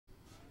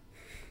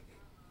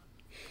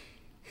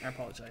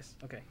apologize.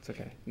 Okay. It's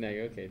okay. No,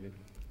 you're okay, dude.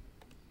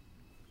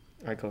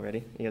 All right, cool.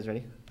 Ready? You guys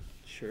ready?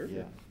 Sure.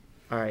 Yeah.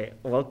 All right.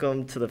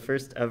 Welcome to the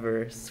first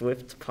ever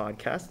Swift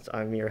podcast.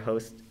 I'm your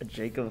host,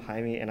 Jacob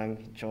Jaime, and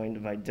I'm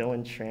joined by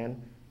Dylan Tran.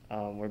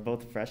 We're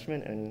both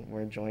freshmen, and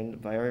we're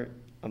joined by our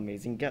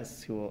amazing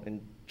guests who will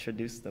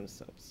introduce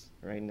themselves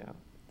right now.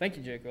 Thank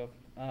you, Jacob.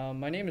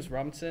 My name is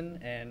Robinson,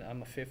 and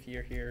I'm a fifth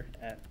year here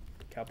at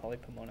Cal Poly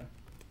Pomona.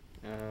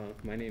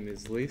 My name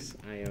is Luis.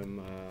 I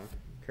am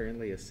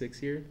currently a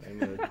 6th year.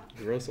 I'm a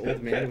gross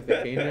old man with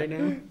a cane right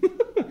now.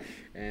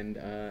 And,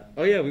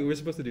 we were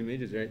supposed to do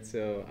majors, right?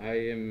 So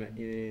I am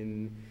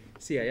in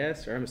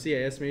CIS, or I'm a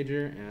CIS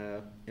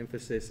major,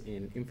 emphasis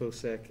in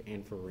InfoSec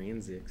and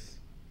forensics.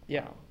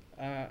 Yeah,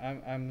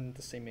 I'm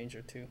the same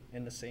major too,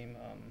 in the same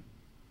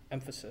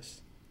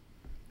emphasis.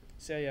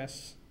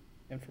 CIS,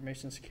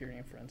 Information Security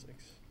and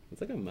Forensics.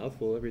 It's like a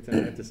mouthful every time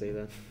I have to say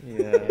that.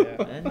 Yeah.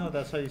 I know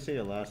that's how you say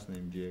your last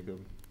name, Jacob.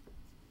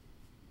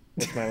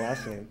 What's my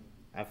last name?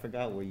 I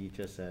forgot what you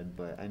just said,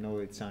 but I know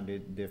it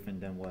sounded different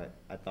than what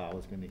I thought I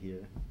was going to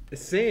hear.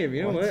 Same.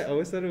 You know What? what? I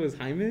always thought it was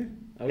Jaime.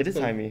 It is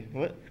Jaime.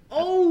 What?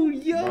 Oh,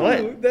 yo!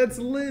 What? That's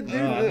lit,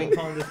 dude. I've been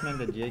calling this man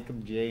the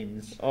Jacob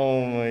James.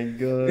 Oh my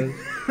god.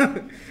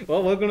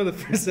 Well, welcome to the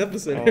first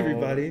episode, Oh,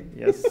 everybody.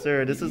 Yes,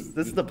 sir. This is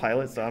the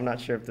pilot, so I'm not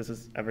sure if this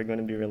is ever going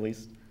to be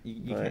released.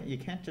 You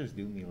can't just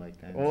do me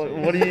like that.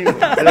 What do you,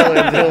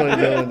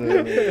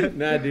 Dylan?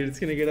 Nah, dude, it's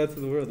gonna get out to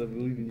the world. I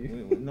believe in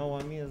you. No,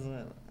 what I mean is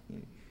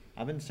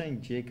I've been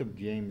saying Jacob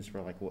James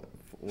for like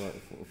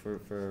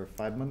for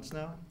 5 months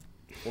now,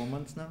 4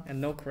 months now. And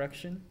no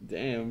correction,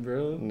 Damn,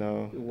 bro.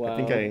 No. Wow. I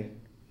think I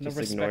no just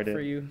respect ignored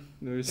for it. you.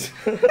 There's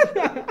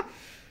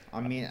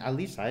I mean, at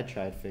least I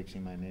tried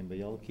fixing my name, but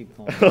y'all keep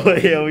calling Oh,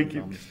 me yeah, we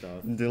dumb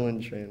stuff.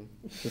 Dylan Tran.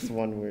 Just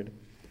one word.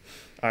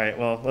 All right,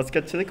 well, let's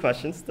get to the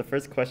questions. The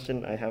first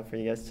question I have for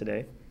you guys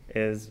today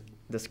is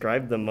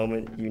describe the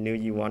moment you knew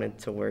you wanted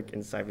to work in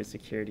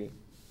cybersecurity.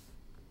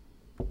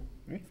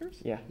 Me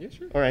first? Yeah. yeah,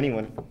 sure. Or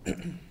anyone.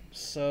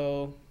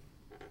 So,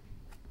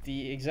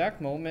 the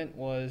exact moment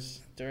was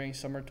during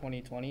summer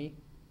 2020.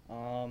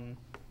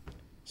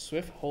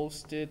 Swift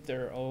hosted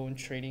their own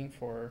training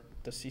for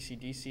the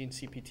CCDC and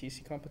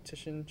CPTC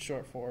competition,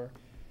 short for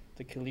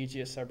the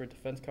Collegiate Cyber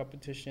Defense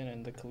Competition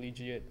and the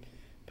Collegiate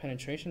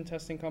Penetration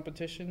Testing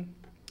Competition.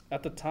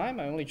 At the time,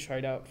 I only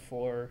tried out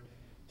for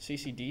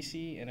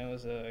CCDC, and it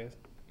was a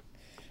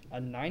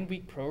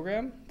 9-week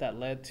program that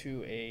led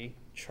to a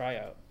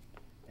tryout.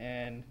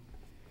 And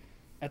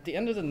at the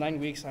end of the 9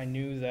 weeks, I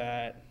knew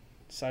that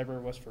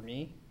cyber was for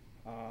me.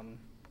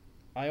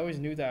 I always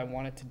knew that I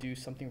wanted to do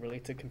something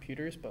related to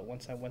computers, but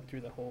once I went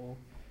through the whole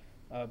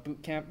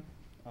boot camp,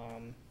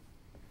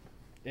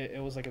 it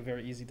was like a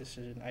very easy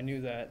decision. I knew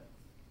that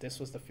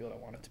this was the field I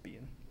wanted to be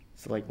in.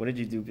 So, like, what did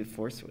you do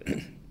before Swift?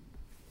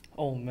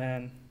 Oh,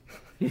 man.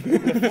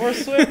 Before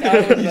Swift,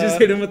 I was, You just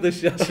hit him with the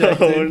shell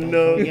shock. Oh, dude.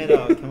 no.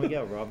 Can we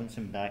get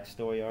Robinson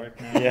backstory arc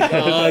now? Yeah.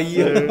 Oh,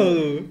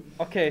 yo.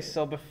 Okay,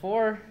 so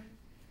before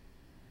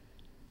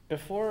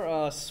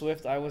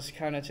Swift, I was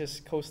kind of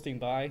just coasting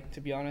by,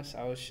 to be honest.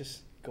 I was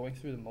just going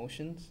through the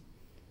motions.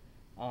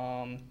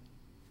 I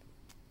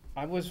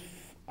was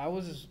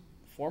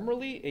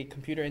formerly a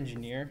computer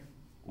engineer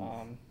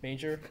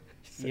major.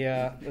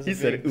 Yeah, that's He a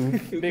said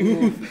oof. big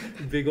oof.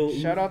 Big old.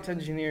 Shout out to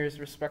engineers,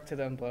 respect to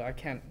them, but I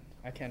can't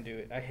do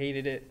it. I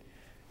hated it.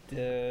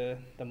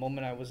 The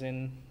moment I was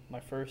in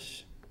my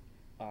first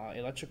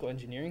electrical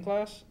engineering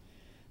class,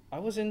 I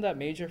was in that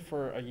major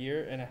for a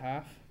year and a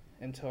half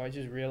until I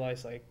just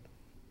realized like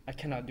I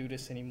cannot do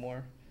this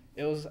anymore.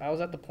 I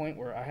was at the point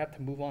where I had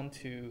to move on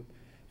to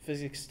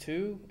Physics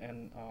 2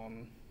 and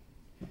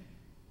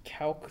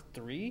Calc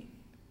 3,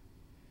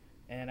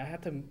 and I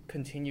had to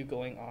continue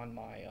going on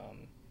my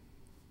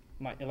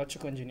my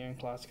electrical engineering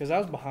class because I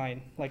was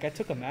behind. Like I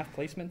took a math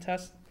placement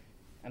test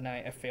and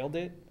I failed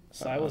it,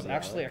 so I was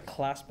actually a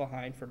class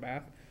behind for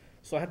math.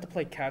 So I had to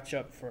play catch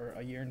up for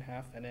a year and a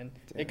half, and then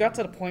it got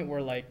to the point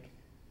where like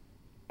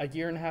a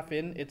year and a half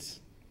in,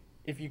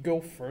 if you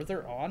go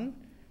further on,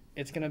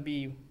 it's gonna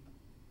be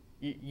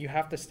you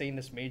have to stay in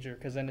this major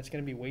because then it's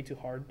gonna be way too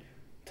hard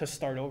to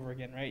start over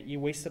again, right? You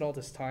wasted all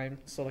this time.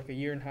 So like a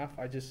year and a half,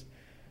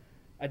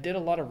 I did a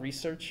lot of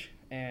research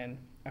and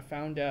I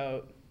found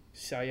out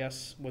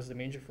CIS was the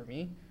major for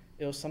me.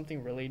 It was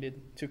something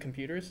related to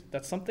computers.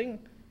 That's something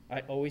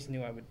I always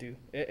knew I would do.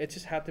 It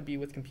just had to be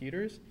with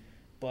computers,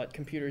 but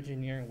computer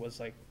engineering was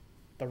like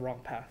the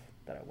wrong path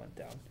that I went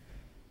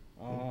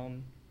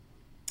down.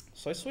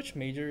 So I switched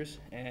majors,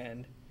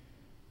 and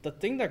the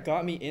thing that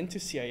got me into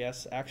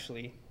CIS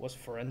actually was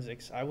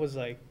forensics. I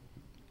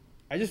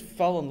just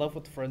fell in love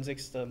with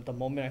forensics the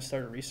moment I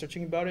started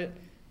researching about it,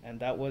 and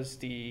that was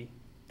the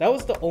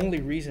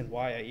only reason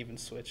why I even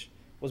switched,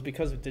 was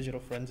because of digital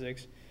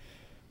forensics.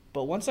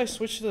 But once I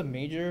switched to the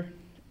major,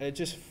 it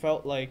just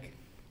felt like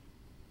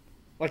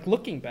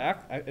looking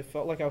back, it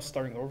felt like I was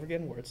starting over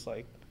again, where it's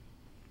like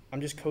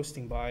I'm just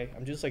coasting by.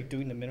 I'm just like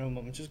doing the minimum.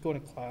 I'm just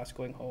going to class,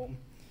 going home.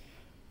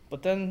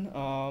 But then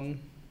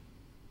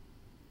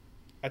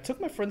I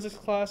took my forensics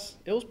class.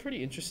 It was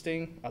pretty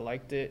interesting. I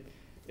liked it.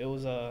 it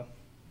was a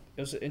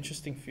it was an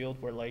interesting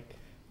field where like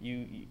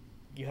you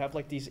you have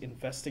like these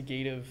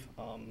investigative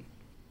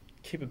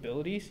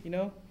capabilities, you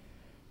know,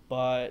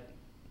 but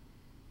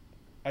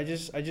I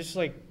just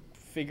like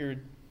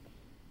figured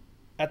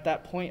at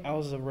that point I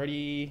was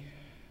already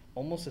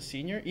almost a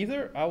senior.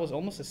 Either I was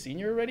almost a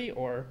senior already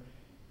or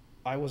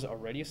I was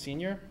already a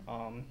senior.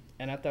 And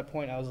at that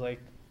point I was like,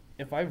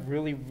 if I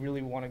really,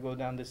 really want to go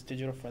down this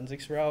digital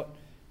forensics route,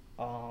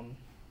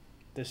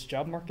 this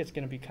job market's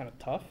going to be kind of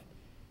tough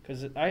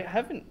because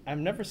I've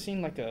never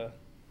seen like a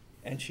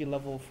entry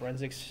level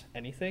forensics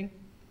anything.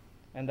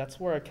 And that's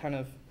where I kind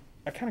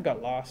of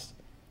got lost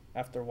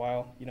after a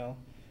while, you know.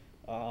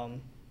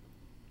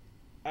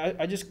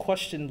 I just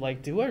questioned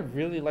like, do I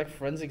really like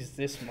forensics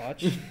this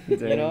much? You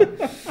know?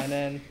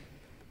 And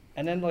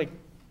then like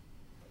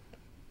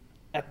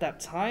at that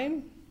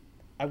time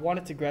I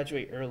wanted to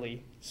graduate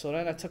early. So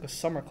then I took a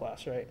summer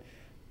class, right?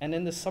 And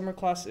in the summer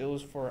class it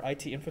was for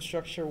IT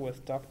infrastructure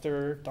with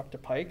Dr.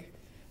 Pike.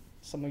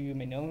 Some of you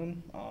may know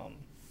him.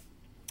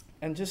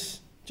 And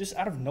just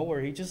out of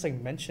nowhere he just like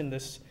mentioned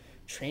this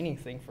training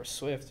thing for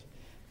Swift.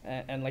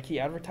 And like he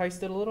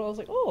advertised it a little. I was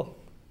like, oh,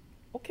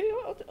 okay,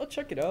 I'll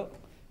check it out.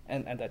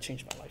 And that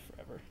changed my life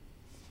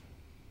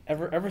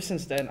forever. Ever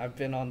since then, I've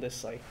been on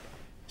this like,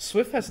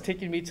 Swift has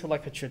taken me to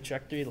like a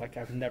trajectory like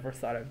I've never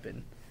thought I've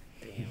been.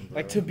 Damn, bro.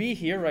 Like to be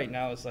here right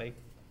now is like,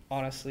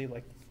 honestly,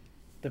 like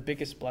the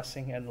biggest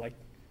blessing and like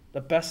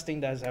the best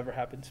thing that has ever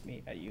happened to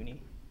me at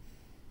uni.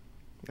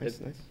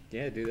 Nice.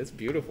 Yeah, dude, that's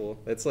beautiful.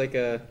 That's like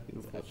a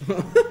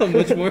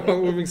much more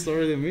heartwarming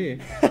story than me.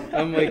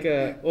 I'm like,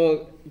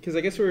 well, because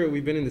I guess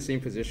we've been in the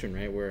same position,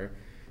 right? Where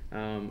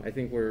I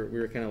think we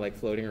were kind of like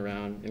floating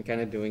around and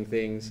kind of doing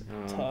things.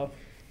 Tough.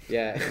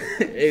 Yeah,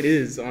 it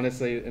is,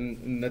 honestly,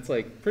 and that's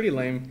like pretty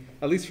lame,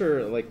 at least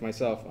for like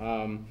myself.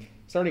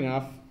 Starting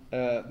off,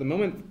 the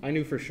moment I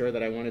knew for sure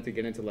that I wanted to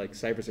get into like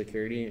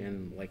cybersecurity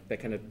and like that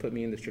kind of put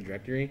me in this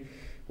trajectory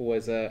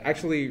was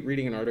actually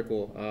reading an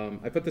article.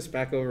 I put this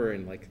back over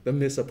in like the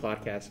Missa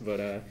podcast,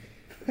 but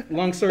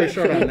long story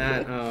short on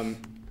that,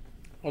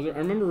 I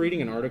remember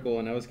reading an article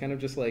and I was kind of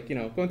just like, you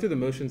know, going through the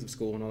motions of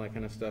school and all that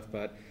kind of stuff.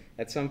 But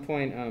at some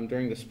point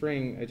during the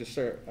spring,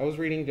 I was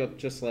reading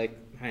just like,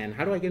 man,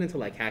 how do I get into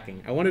like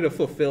hacking? I wanted to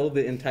fulfill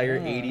the entire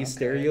 80s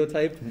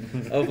stereotype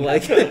of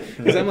like,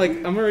 because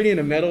I'm already in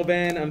a metal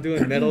band, I'm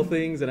doing metal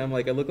things, and I'm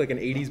like, I look like an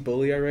 80s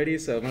bully already,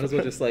 so I might as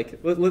well just like,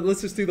 let's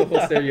just do the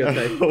whole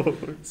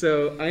stereotype.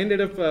 So I ended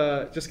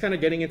up just kind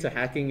of getting into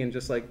hacking and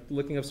just like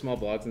looking up small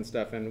blogs and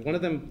stuff, and one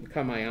of them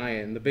caught my eye,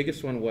 and the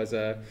biggest one was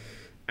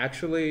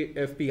actually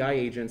FBI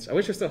agents. I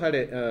wish I still had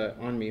it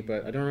on me,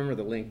 but I don't remember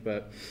the link,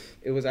 but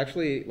it was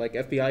actually like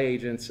FBI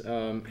agents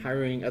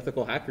hiring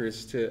ethical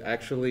hackers to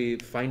actually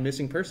find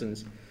missing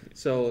persons.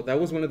 So that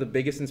was one of the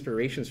biggest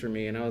inspirations for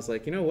me, and I was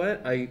like, you know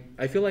what, I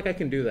feel like I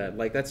can do that.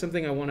 Like that's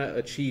something I want to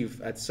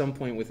achieve at some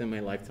point within my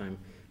lifetime,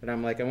 and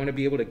I'm like, I want to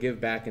be able to give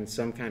back in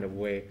some kind of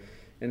way.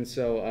 And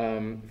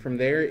so from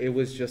there it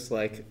was just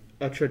like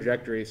a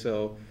trajectory.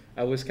 So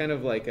I was kind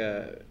of like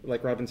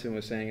Robinson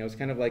was saying, I was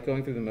kind of like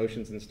going through the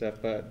motions and stuff,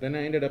 but then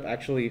I ended up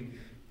actually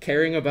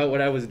caring about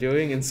what I was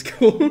doing in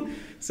school.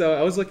 So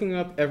I was looking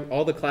up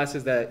all the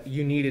classes that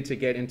you needed to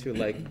get into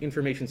like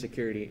information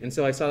security. And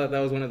so I saw that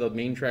was one of the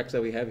main tracks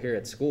that we have here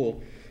at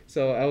school.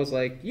 So I was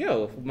like,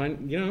 yo,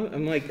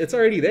 I'm like, it's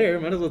already there,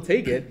 might as well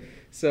take it.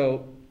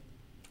 So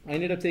I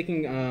ended up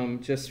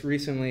taking just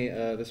recently,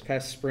 this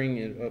past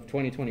spring of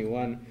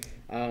 2021,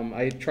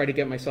 I tried to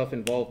get myself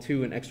involved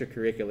too in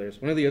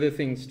extracurriculars. One of the other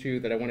things too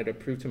that I wanted to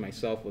prove to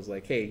myself was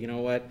like, hey, you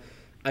know what?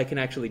 I can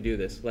actually do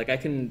this. Like I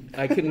can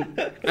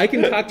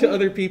talk to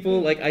other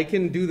people. Like I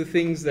can do the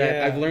things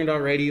that I've learned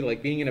already,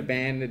 like being in a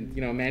band and,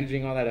 you know,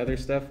 managing all that other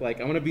stuff.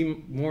 Like I want to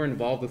be more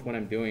involved with what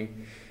I'm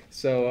doing.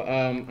 So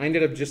I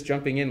ended up just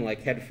jumping in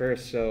like head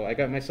first. So I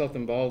got myself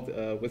involved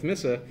with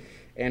Missa.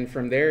 And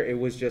from there, it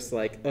was just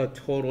like a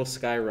total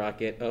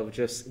skyrocket of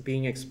just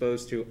being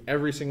exposed to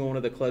every single one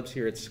of the clubs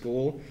here at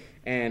school.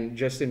 And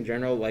just in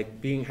general,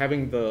 like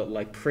having the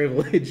like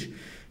privilege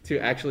to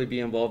actually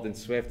be involved in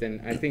Swift.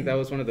 And I think that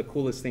was one of the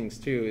coolest things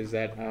too, is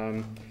that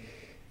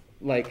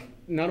like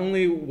not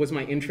only was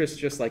my interest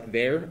just like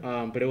there,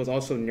 but it was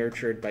also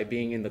nurtured by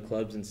being in the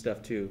clubs and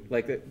stuff too.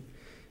 Like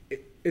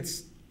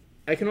it's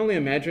I can only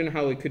imagine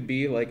how it could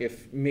be like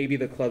if maybe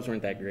the clubs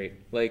weren't that great.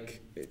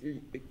 Like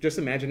just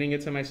imagining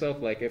it to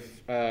myself, like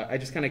if I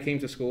just kind of came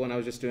to school and I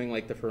was just doing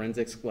like the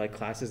forensics like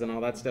classes and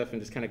all that stuff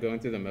and just kind of going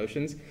through the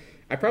motions,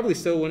 I probably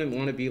still wouldn't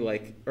want to be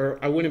like, or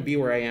I wouldn't be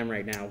where I am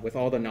right now with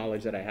all the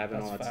knowledge that I have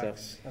and all that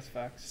stuff. That's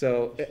facts.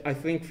 So I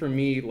think for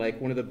me, like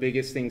one of the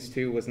biggest things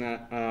too was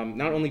not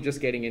only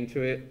just getting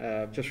into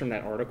it just from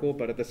that article,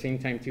 but at the same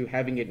time too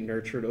having it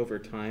nurtured over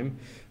time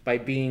by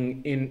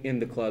being in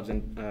the clubs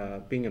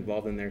and being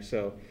involved in there.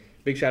 So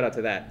big shout out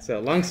to that. So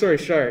long story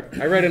short,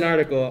 I read an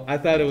article, I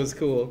thought it was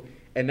cool,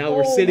 and now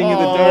we're sitting in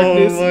the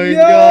darkness. My Yo,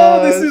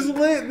 gosh. this is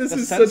lit. This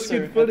is such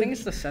good I footage. think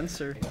it's the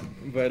sensor.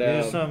 But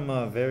There's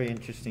some very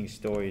interesting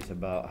stories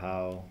about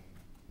how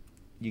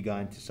you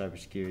got into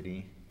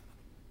cybersecurity.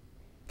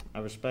 I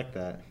respect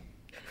that.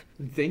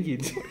 Thank you.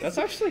 That's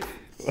actually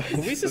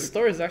Luis's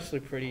story is actually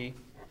pretty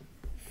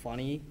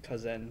funny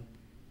because then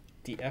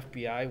the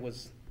FBI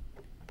was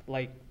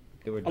like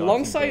They were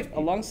alongside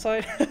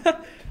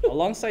doxing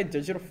alongside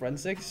digital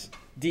forensics.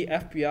 The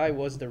FBI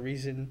was the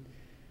reason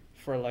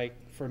for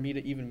me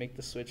to even make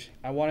the switch.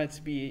 I wanted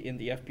to be in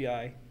the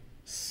FBI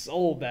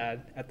so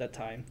bad at that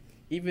time,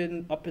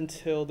 even up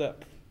until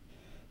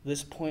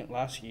this point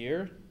last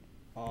year.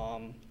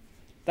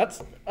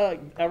 That's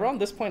around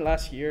this point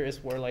last year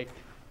is where like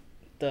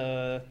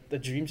the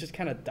dreams just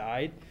kind of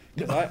died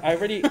because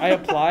I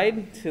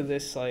applied to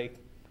this like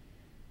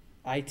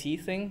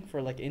IT thing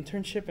for like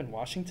internship in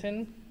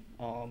Washington.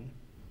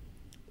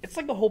 It's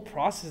like the whole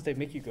process they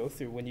make you go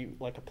through when you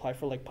like apply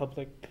for like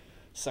public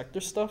sector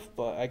stuff,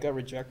 but I got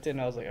rejected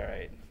and I was like, all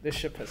right, this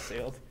ship has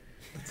sailed.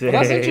 But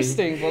that's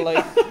interesting, but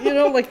like, you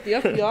know, like the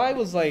FBI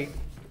was like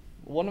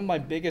one of my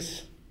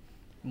biggest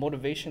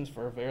motivations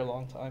for a very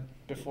long time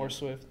before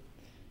Swift.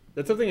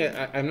 That's something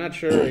I'm not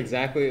sure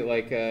exactly,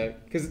 like,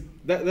 because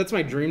that's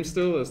my dream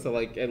still, is to,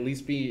 like, at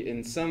least be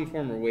in some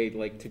form or way,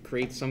 like, to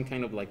create some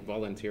kind of, like,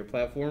 volunteer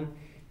platform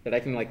that I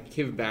can, like,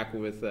 give back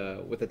with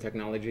the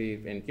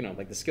technology and, you know,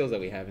 like, the skills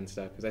that we have and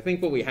stuff. Because I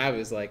think what we have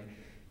is, like,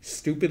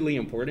 stupidly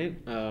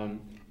important.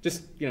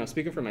 Just, you know,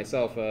 speaking for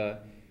myself,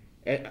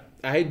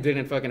 I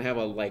didn't fucking have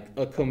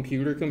a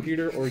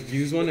computer or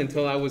use one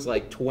until I was,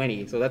 like,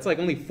 20. So that's, like,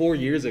 only 4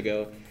 years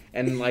ago.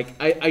 And, like,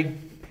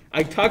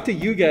 I talked to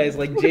you guys,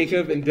 like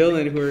Jacob and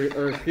Dylan, who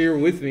are here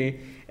with me,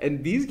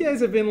 and these guys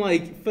have been,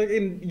 like,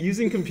 fucking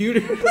using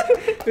computers.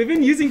 They've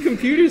been using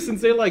computers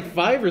since they're, like,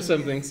 5 or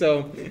something.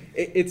 So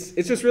it's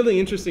just really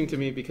interesting to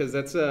me because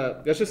that's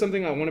just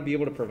something I want to be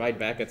able to provide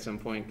back at some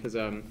point because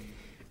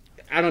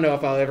I don't know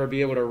if I'll ever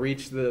be able to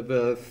reach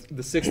the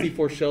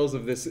 64 shells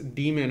of this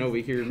demon over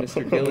here,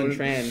 Mr. Dylan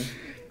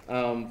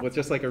Tran, with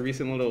just, like, a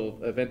recent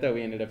little event that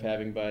we ended up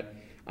having, but...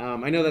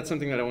 I know that's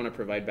something that I want to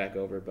provide back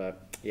over,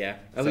 but yeah,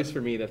 at least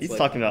for me, that's he's like...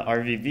 talking about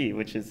RVB,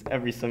 which is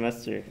every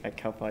semester at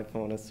Cal Poly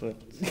Pomona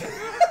Swift.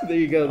 There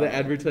you go, the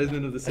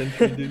advertisement of the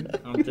century, dude.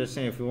 I'm just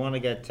saying, if we want to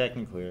get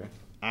technical here,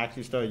 I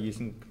actually started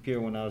using a computer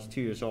when I was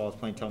 2 years old. I was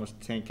playing Thomas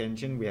the Tank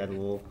Engine. We had a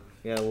little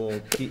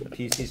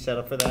PC set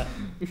up for that.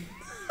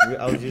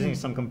 I was using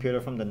some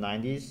computer from the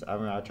 90s. I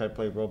remember I tried to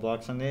play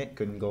Roblox on it,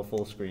 couldn't go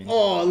full screen.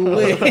 Oh,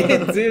 lit,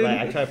 dude. Like,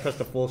 I tried to press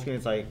the full screen,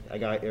 it's like, I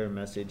got an error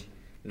message.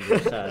 It's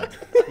just sad.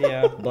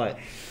 Yeah. But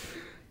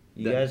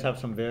you guys have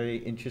some very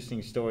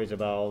interesting stories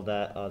about all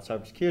that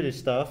cybersecurity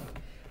stuff.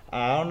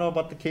 I don't know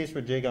about the case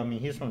for Jake. I mean,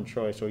 he's from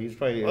Troy, so he's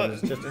probably it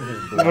was just in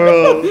his blood.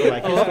 Bro. So,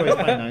 like, his story's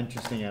probably not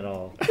interesting at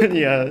all.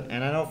 Yeah.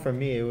 And I know for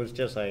me, it was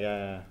just like,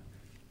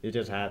 it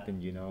just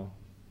happened, you know.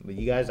 But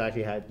you guys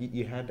actually had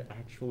you had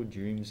actual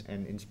dreams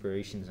and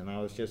inspirations, and I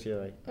was just here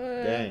like,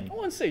 dang. I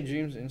wouldn't say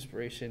dreams and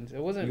inspirations.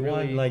 It wasn't You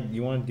really...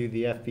 want to do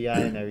the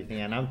FBI and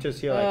everything, and I'm just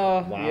here like,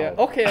 wow. Yeah.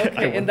 Okay.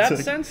 I In want that to.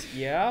 sense,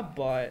 yeah,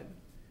 but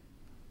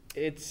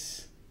it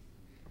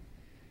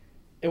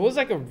was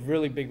like a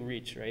really big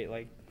reach, right?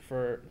 Like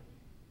for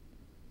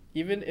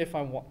even if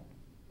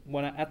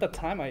at the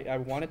time I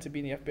wanted to be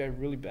in the FBI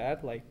really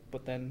bad, like,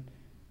 but then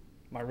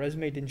my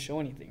resume didn't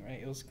show anything, right?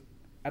 It was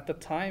at the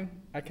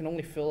time I can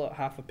only fill out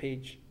half a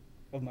page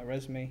of my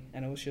resume,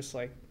 and it was just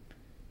like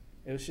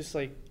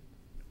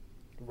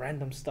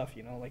random stuff,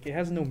 you know, like it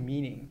has no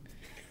meaning.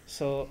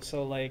 So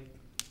like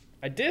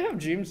I did have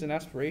dreams and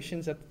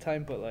aspirations at the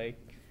time, but like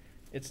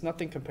it's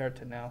nothing compared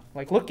to now.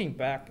 Like looking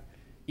back,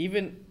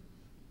 even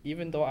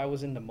though I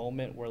was in the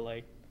moment where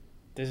like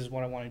this is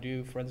what I want to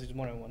do, forensics is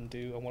what I want to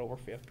do, I want to work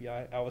for the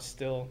FBI, I was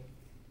still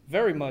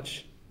very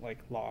much like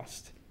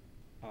lost.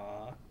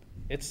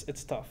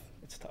 It's tough.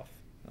 It's tough.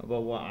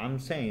 But what I'm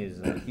saying is,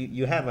 like,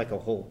 you had like a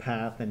whole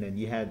path, and then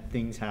you had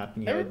things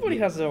happen. Everybody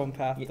has their own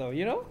path, though,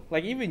 you know.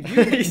 Like even you.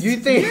 You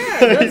think?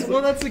 Yeah,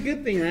 that's a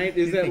good thing, right?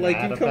 Is that think like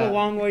I had you've a come a path.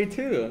 long way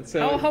too.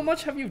 So How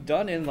much have you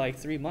done in like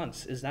 3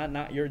 months? Is that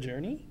not your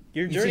journey?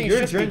 Your You journey see, is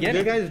just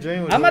beginning. your guys'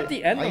 journey was I'm like, at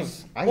the end I,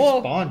 of. I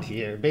well, spawned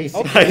here,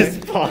 basically. Okay. I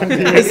spawned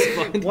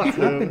here. What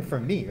happened for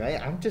me, right?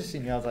 I'm just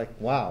sitting here, I was like,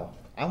 wow,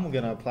 I'm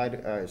gonna apply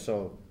to.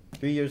 So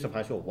 3 years of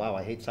high school. Wow,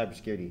 I hate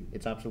cybersecurity.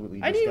 It's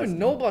absolutely. I didn't even disgusting.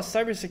 know about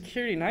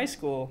cybersecurity in high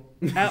school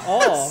at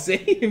all.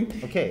 same.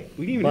 Okay,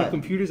 We didn't even but- have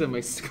computers at my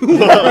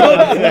school.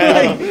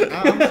 I'm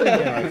sitting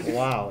there like,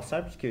 wow,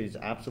 cybersecurity is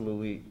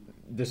absolutely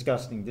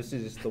disgusting. This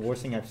is the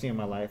worst thing I've seen in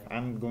my life.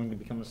 I'm going to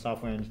become a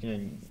software engineer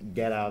and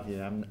get out of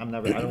here. I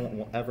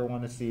don't ever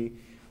want to see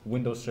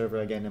Windows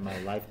Server again in my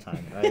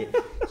lifetime, right?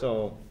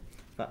 So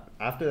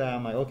after that,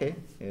 I'm like, okay,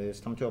 it's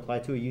time to apply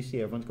to a UC.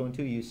 Everyone's going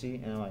to a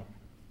UC, and I'm like,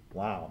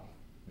 wow,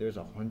 there's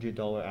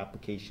 $100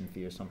 application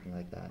fee or something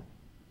like that.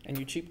 And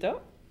you cheaped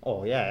out?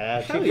 Oh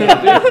yeah, Hell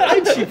yeah, dude.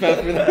 I'd cheap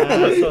out for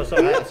that.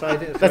 so I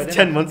did. That's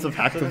 10 months of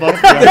Hack the Box.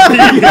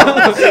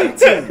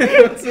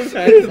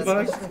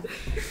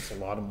 It's a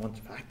lot of months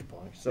of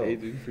Hackable. So Hey,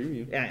 dude,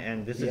 premium. yeah,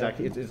 and this is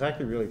actually it's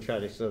actually really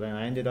tragic. So then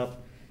I ended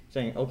up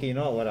saying, okay, you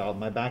know what?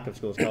 My backup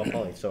school is Cal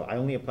Poly, so I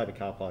only applied to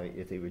Cal Poly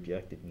if they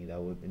rejected me.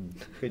 That would have been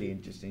pretty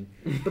interesting.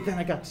 But then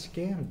I got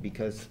scammed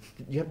because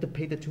you have to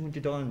pay the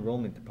 $200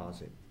 enrollment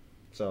deposit.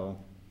 So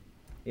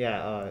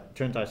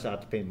turns out I still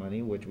have to pay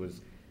money, which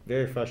was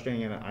very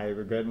frustrating, and I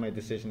regret my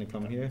decision to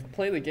come here.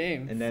 Play the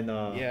game. And then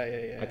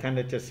yeah. I kind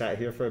of just sat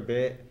here for a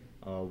bit,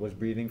 was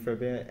breathing for a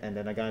bit, and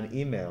then I got an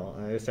email,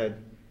 and it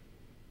said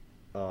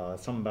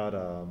something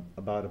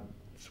about a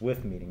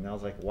Swift meeting. And I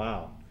was like,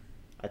 wow,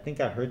 I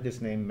think I heard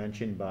this name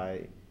mentioned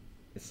by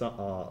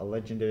a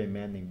legendary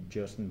man named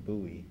Justin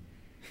Bowie.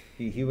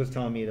 He was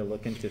telling me to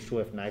look into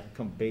Swift, and I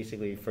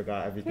basically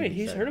forgot everything. Wait,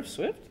 he he's said. heard of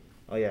Swift?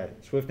 Oh yeah,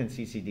 Swift and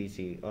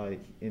CCDC.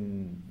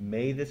 In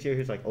May this year, he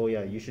was like, "Oh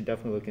yeah, you should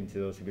definitely look into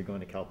those if you're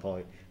going to Cal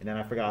Poly." And then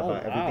I forgot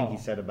about everything he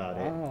said about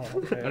it. Wow,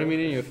 okay. I don't mean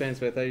any offense,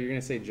 but I thought you were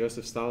gonna say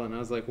Joseph Stalin. I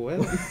was like,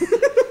 what?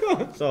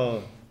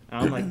 So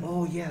I'm like,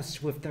 "Oh yeah,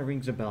 Swift, that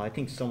rings a bell." I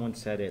think someone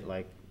said it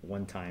like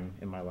one time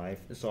in my life.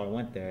 So I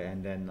went there,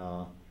 and then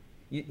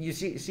you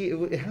see,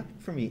 it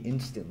happened for me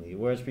instantly.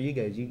 Whereas for you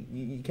guys,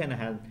 you kind of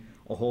had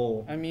a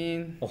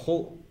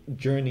whole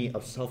journey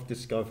of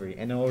self-discovery,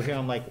 and over here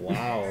I'm like,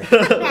 wow.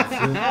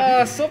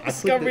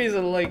 Self-discovery is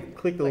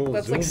click the little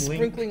that's Zoom like link.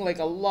 sprinkling like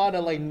a lot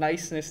of like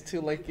niceness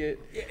to like it.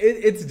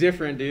 It's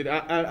different, dude. I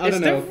don't know. It's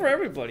different for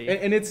everybody.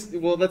 And it's,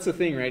 well, that's the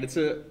thing, right?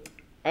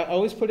 I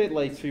always put it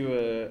like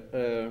to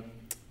a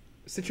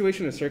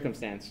situation of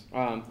circumstance.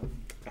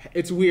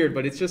 It's weird,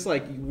 but it's just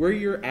like where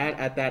you're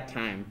at that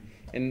time.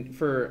 And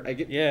I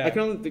can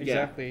only think,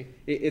 exactly.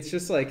 It's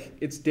just like,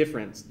 it's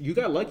different. You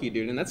got lucky,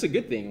 dude, and that's a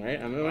good thing,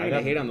 right? I'm not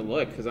gonna hate on the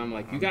luck, because I'm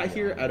like, you got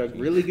here at a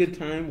really good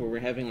time where we're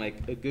having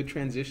like a good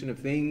transition of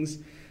things,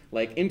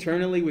 like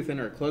internally within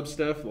our club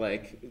stuff.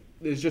 Like,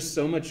 there's just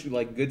so much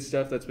like good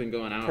stuff that's been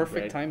going on.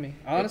 Perfect right? Honestly,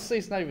 honestly,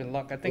 it's not even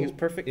luck. I think it's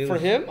perfect it for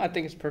was- him. I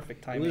think it's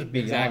perfect It timing. was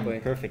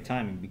beyond perfect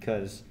timing,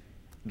 because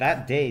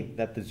that day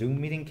that the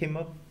Zoom meeting came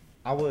up,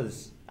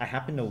 I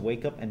happened to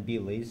wake up and be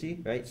lazy,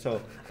 right?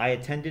 So I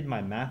attended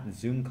my math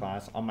Zoom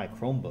class on my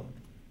Chromebook.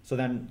 So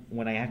then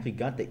when I actually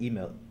got the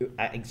email,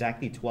 at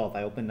exactly 12,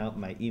 I opened up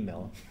my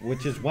email,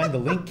 which is when the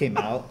link came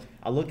out.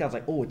 I looked, I was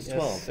like, oh, it's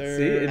 12. Sir.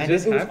 See, it And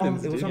just it was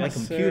happens, it was dude. on my Yes,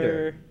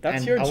 computer. sir. That's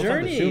and your I was journey.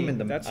 On the Zoom in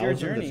the, That's I your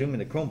was on journey. the Zoom in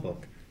the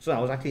Chromebook. So I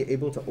was actually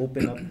able to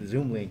open up the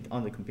Zoom link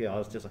on the computer. I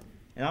was just like,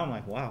 and I'm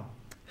like, wow.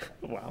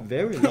 Wow.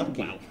 Very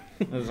lucky. Wow.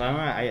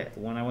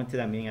 When I went to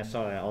that meeting, I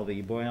saw all the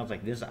e-boy, and I was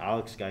like, this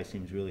Alex guy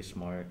seems really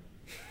smart.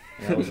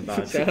 And that was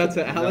about Shout out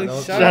to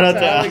Alex. Shout out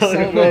to Alex so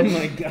Oh much.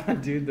 my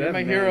god, dude, You're that my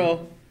man.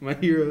 hero. My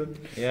hero.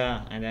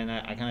 Yeah, and then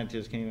I kind of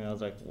just came and I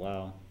was like,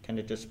 wow, kind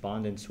of just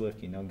spawned in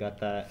Swift, got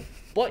that.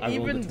 But I rolled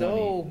a even 20.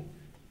 though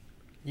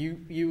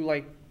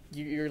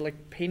you're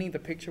like painting the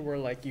picture where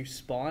like you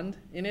spawned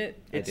in it,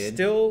 it's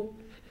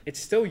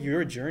still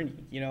your journey,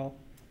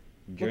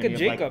 Look Journey at of,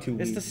 Jacob. like, 2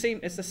 It's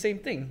weeks. the same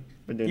thing.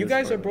 We're doing You this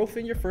guys are forever. both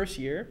in your first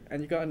year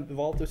and you got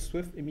involved with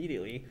Swift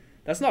immediately.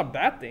 That's not a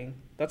bad thing.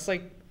 That's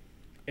like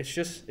it's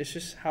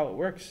just how it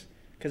works.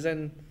 Cuz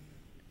then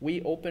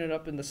we open it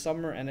up in the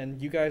summer and then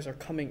you guys are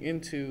coming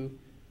into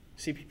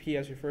CPP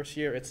as your first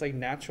year. It's like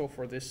natural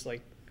for this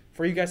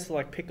for you guys to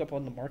like pick up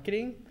on the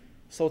marketing.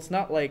 So it's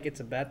not like it's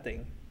a bad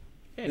thing.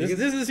 Yeah,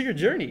 This is your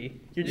journey.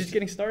 You're just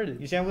getting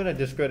started. You see, I'm going to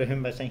discredit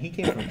him by saying he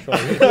came from Troy.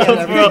 He Oh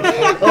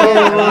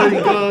my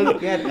god.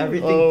 He had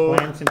everything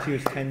planned since he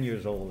was 10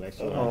 years old. I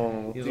saw.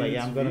 Oh, He was like,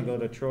 yeah, I'm going to go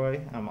to Troy.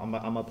 I'm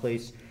going to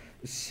place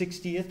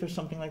 60th or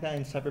something like that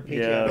in Cybersecurity.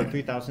 Yeah. Out of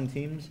 3,000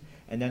 teams.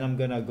 And then I'm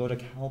going to go to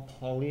Cal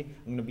Poly.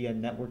 I'm going to be a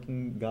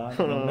networking guy.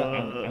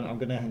 I'm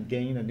going to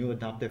gain a new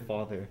adoptive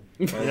father.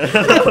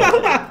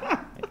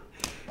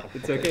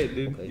 It's okay,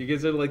 dude. You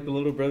guys are like the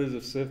little brothers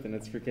of Swift, and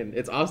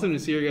it's awesome to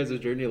see your guys'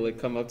 journey like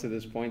come up to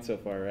this point so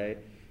far, right?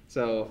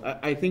 So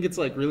I think it's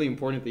like really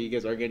important that you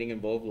guys are getting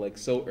involved like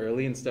so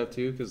early and stuff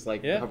too, because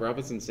like how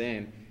Robinson's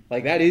saying,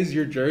 like that is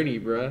your journey,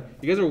 bruh.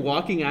 You guys are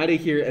walking out of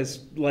here as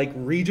like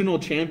regional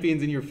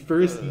champions in your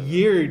first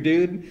year,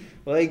 dude.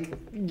 Like,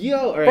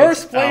 yo, all right.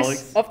 First place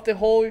Alex. of the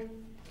whole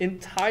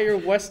entire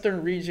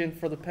Western region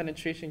for the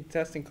penetration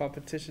testing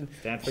competition.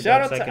 Stanford Shout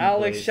got out to second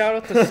Alex. place. Shout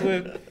out to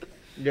Swift.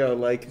 Yo,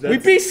 like We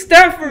beat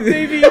Stanford,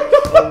 baby.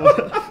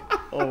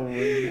 Oh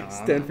my god.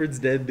 Stanford's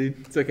dead,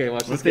 dude. It's okay.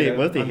 Watch What this.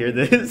 if they hear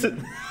this? I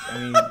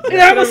mean,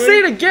 Yeah, I'm gonna say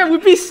it again. We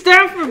beat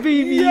Stanford,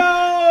 baby.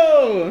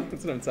 Yo,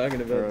 that's what I'm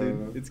talking about, Bro.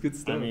 dude. It's good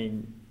stuff. I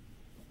mean,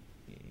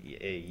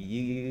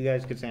 you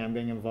guys could say I'm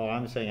getting involved.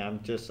 I'm saying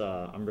I'm just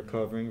I'm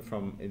recovering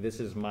from. This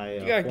is my. You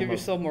gotta give form of-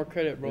 yourself more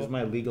credit, This is bro.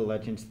 my League of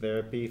Legends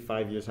therapy.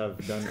 5 years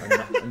have done.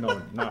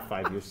 No, not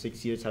 5 years.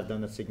 6 years have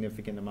done a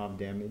significant amount of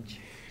damage.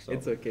 So.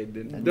 It's okay,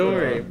 dude. And, Don't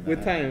worry.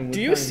 With time. Do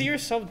you see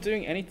yourself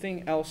doing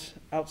anything else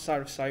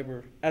outside of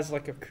cyber as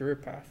like a career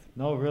path?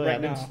 No, really, right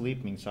I've been now?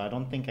 sleeping, so I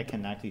don't think I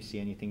can actually see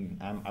anything.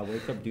 I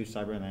wake up, do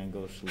cyber, and then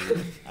go to sleep.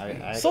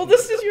 So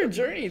this is your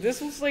journey. This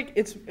was like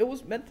it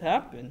was meant to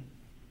happen.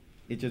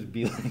 It just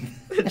be like.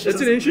 That's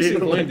an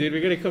interesting point, dude.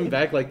 We're gonna come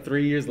back like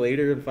 3 years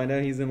later and find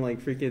out he's in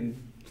like freaking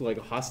like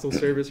a hostel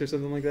service or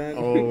something like that.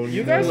 Oh,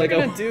 You no. guys are Like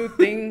gonna do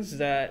things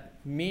that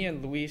me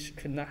and Luis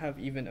could not have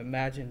even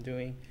imagined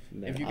doing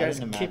if you I guys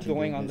didn't keep imagine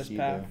going doing on this this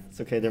path.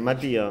 It's okay. There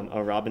might be a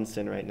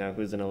Robinson right now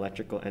who's an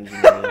electrical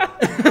engineer.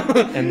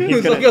 And he's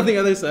Who's gonna- like on the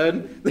other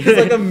side. There's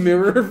like a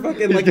mirror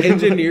fucking like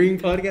engineering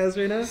podcast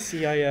right now.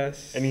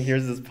 CIS. And he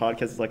hears this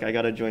podcast, it's like, I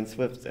gotta join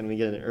Swift, and we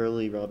get an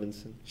early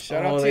Robinson.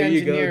 Shout Oh, out to there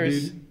you go,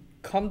 engineers. dude.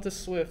 Come to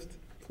Swift.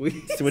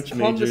 Please Switch Come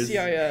majors. to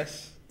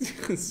CIS.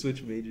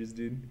 switch majors,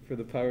 dude, for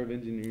the power of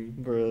engineering.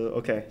 Bro,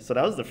 okay, so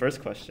that was the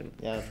first question.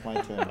 Yeah, it's my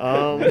turn.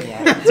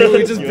 Yeah. So we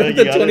just You put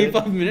the got it.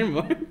 25-minute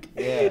mark.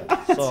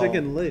 Yeah. So,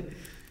 Second lit.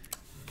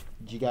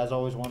 do you guys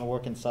always want to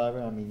work in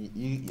cyber? I mean,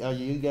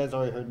 you guys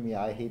already heard me.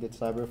 I hated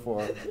cyber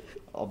for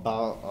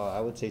about I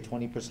would say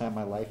 20% of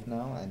my life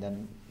now, and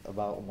then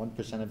about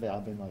 1% of it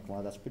I've been like,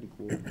 wow, that's pretty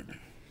cool.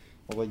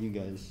 What about you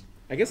guys?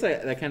 I guess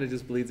that kind of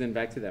just bleeds in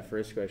back to that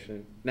first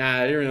question. Nah,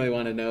 I didn't really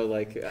want to know.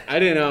 Like, I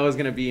didn't know I was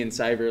gonna be in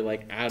cyber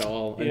like at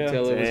all Yeah.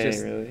 until it was Dang,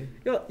 just. really?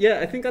 Yeah,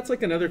 I think that's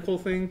like another cool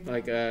thing.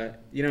 Like,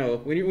 you know,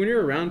 when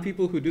you're around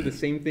people who do the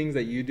same things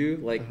that you do,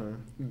 like Uh-huh.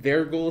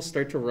 their goals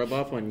start to rub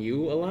off on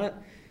you a lot.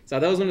 So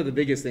that was one of the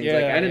biggest things. Yeah,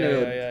 like, I didn't know,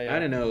 yeah. I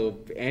didn't know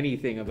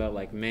anything about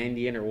like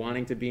Mandiant or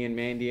wanting to be in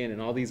Mandiant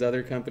and all these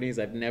other companies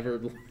I've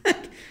never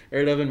like,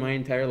 heard of in my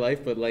entire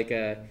life. But like,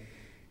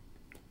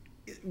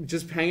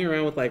 just hanging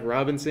around with like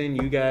Robinson,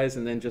 you guys,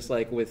 and then just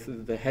like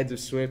with the heads of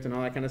Swift and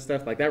all that kind of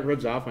stuff, like that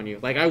rubs off on you.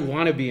 Like I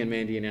want to be in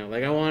Mandiant now.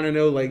 Like I want to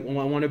know, like I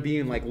want to be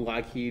in like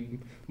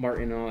Lockheed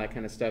Martin and all that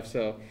kind of stuff.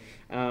 So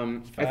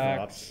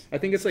Facts. I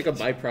think it's like a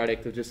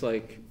byproduct of just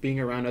like being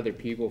around other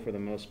people for the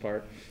most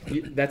part.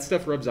 That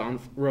stuff rubs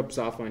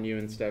off on you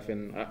and stuff.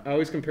 And I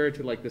always compare it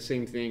to like the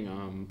same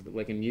thing,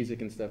 like in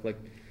music and stuff. Like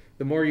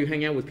the more you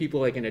hang out with people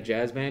like in a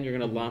jazz band, you're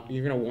gonna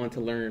want to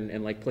learn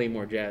and like play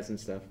more jazz and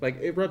stuff. Like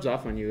it rubs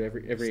off on you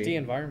every. It's the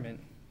environment.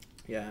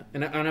 Yeah,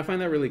 and I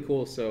find that really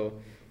cool. So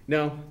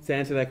no, to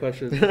answer that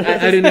question,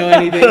 I didn't know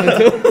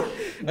anything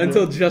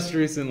until just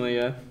recently.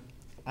 Yeah.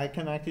 I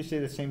can actually say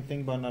the same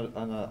thing, but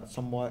on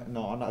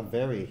a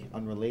very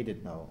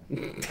unrelated note.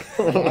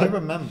 I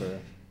remember,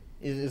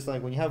 it's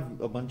like when you have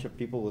a bunch of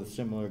people with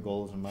similar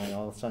goals in mind,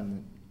 all of a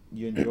sudden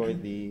you enjoy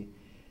the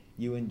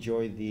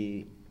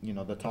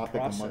the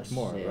topic much process.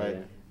 more, Yeah, right?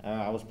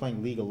 yeah. I was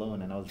playing League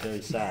alone and I was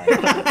very sad.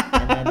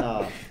 And then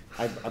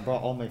I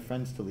brought all my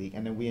friends to League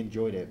and then we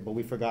enjoyed it, but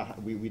we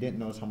forgot, we didn't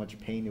notice how much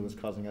pain it was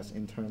causing us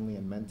internally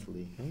and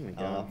mentally. Oh my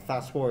God.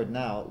 Fast forward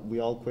now, we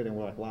all quit and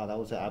we're like, wow, that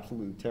was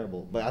absolutely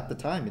terrible. But at the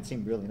time, it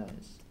seemed really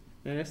nice.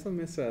 Man, I still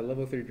miss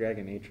level 3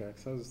 Dragon 8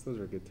 tracks. Those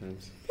were good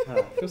times.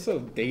 I feel so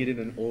dated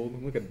and old.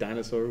 I'm like a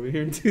dinosaur over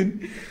here,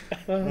 dude.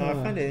 No, I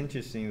find it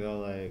interesting though,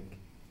 like,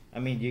 I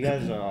mean, you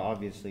guys are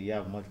obviously, you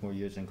have much more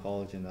years in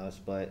college than us,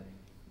 but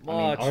I mean,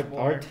 Much our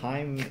more.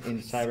 time in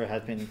cyber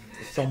has been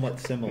somewhat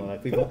similar.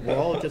 Like we're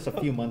all just a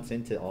few months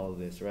into all of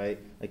this, right?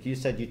 Like you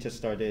said, you just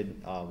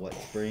started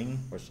spring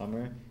or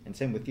summer, and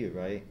same with you,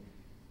 right?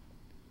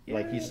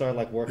 Like you Yeah. started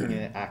like working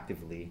it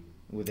actively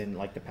within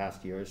like the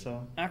past year or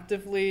so.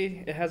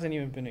 Actively, it hasn't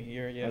even been a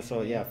year yet.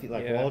 So yeah,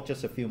 we're Yeah. all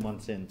just a few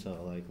months in,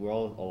 so like we're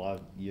all a lot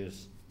of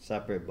years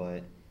separate,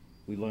 but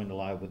we learned a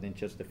lot within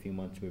just a few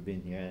months we've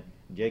been here.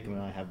 Jacob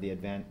and I have the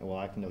advantage. Well,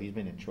 actually, no, he's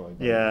been in Troy.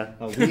 But Yeah.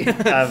 we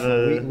Have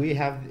a- we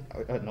have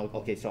no.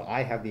 Okay, so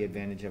I have the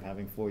advantage of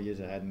having 4 years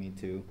ahead of me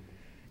to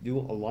do a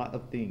lot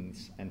of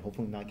things and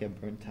hopefully not get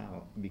burnt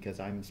out because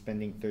I'm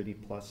spending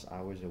 30+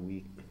 hours a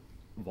week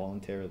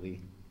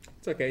voluntarily.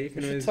 It's okay. You We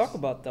can should always talk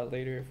about that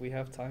later if we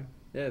have time.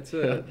 Yeah, it's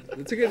an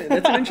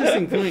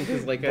interesting point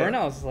because like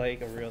Burnout's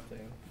like a real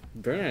thing.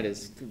 burnout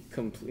is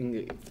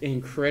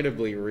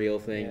incredibly real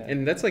thing, Yeah.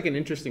 and that's like an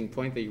interesting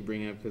point that you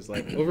bring up because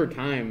like over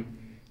time.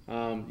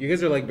 You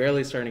guys are like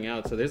barely starting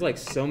out, so there's like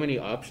so many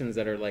options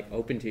that are like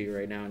open to you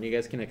right now, and you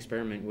guys can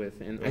experiment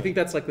with. And I think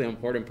that's like the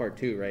important part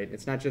too, right?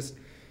 It's not just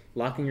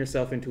locking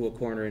yourself into a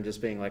corner and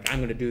just being like, I'm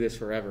going to do this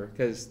forever,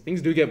 because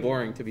things do get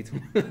boring, to be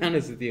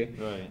honest with you.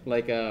 Right.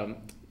 Like,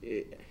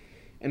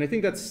 and I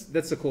think that's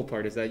the cool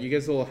part is that you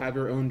guys will have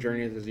your own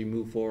journeys as you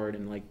move forward,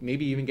 and like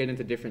maybe even get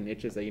into different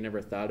niches that you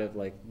never thought of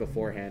like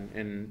beforehand.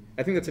 And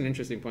I think that's an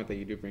interesting point that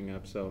you do bring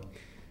up. So,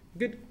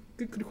 good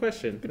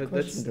question. Good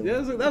question,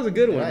 Dylan. That was a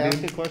good Did one, I ask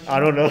dude. a question? I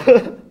don't know.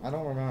 I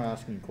don't remember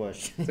asking a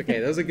question. It's okay.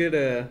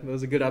 That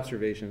was a good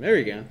observation. There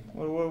you go.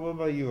 What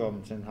about you,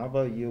 Robinson? How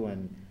about you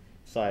and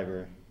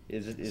cyber?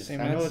 Is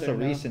Same I know it's a answer,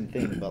 no. recent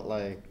thing, but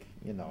like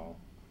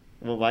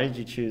Well, why did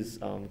you choose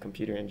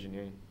computer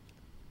engineering?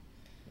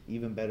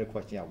 even better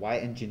question. Yeah, why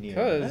engineering?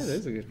 Because- That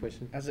is a good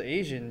question. As an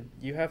Asian,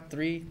 you have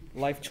 3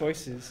 life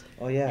choices.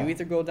 Oh yeah. You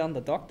either go down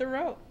the doctor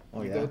route,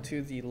 Oh, you yeah. go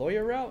to the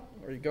lawyer route,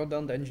 or you go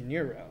down the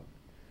engineer route.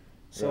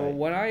 So Right.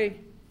 when I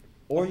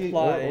or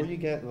applied- you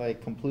get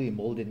like completely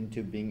molded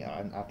into being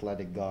an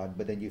athletic god,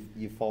 but then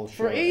you fall for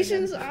short. and then-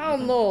 Asians, I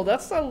don't know.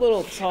 That's a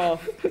little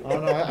tough. Oh,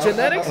 no,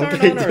 Genetics aren't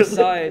okay, on our just-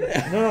 side.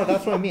 No,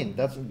 that's what I mean.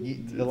 That's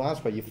the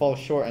last part. You fall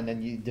short and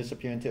then you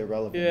disappear into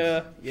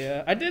irrelevance.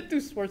 Yeah. I did do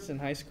sports in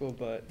high school,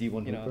 but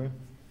D1 you know, Hooper.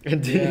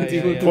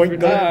 Point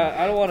guard.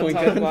 I don't want to Point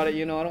talk guard. about it.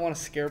 You know, I don't want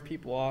to scare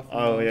people off. you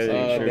Oh, know, yeah, so-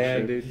 yeah, sure, damn,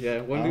 sure. dude. Yeah,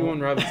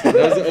 1v1 Robinson.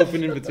 That was an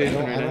open invitation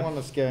I right don't now. want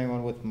to scare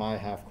anyone with my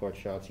half-court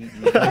shots. You've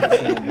never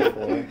seen them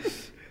before.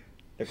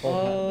 They're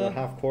called they're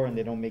half-court, and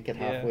they don't make it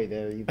Yeah. halfway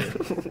there either.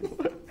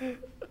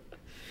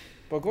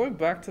 But going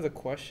back to the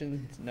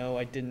question, no,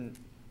 I didn't.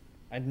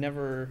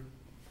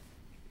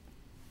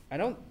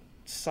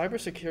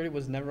 Cybersecurity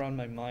was never on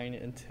my mind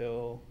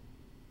until,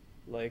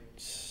 like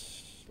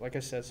I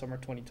said, summer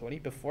 2020.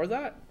 Before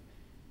that,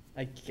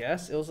 I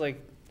guess it was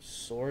like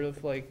sort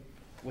of like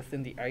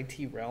within the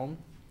IT realm,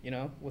 you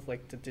know, with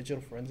like the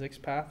digital forensics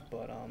path.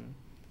 But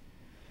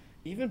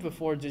even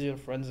before digital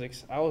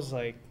forensics, I was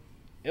like,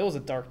 it was a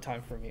dark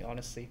time for me,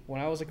 honestly. When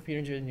I was a computer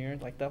engineer,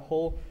 like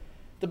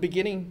the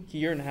beginning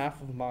year and a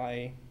half of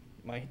my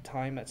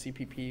time at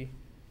CPP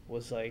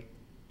was like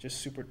just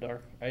super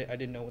dark. I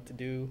didn't know what to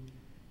do.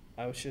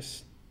 I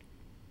just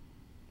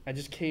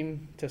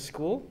came to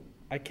school.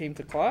 I came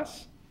to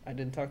class. I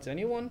didn't talk to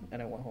anyone,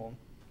 and I went home.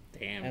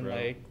 Damn, And bro.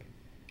 like,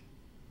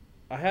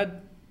 I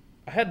had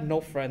no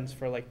friends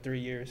for like 3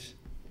 years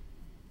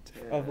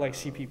of like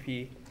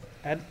CPP.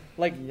 And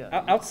like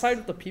outside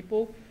of the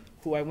people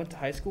who I went to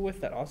high school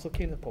with that also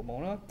came to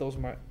Pomona, those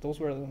were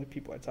the only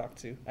people I talked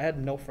to. I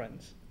had no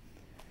friends,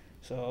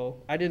 so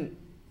I don't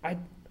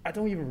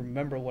even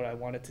remember what I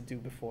wanted to do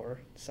before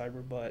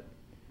cyber, but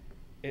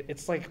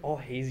it's like all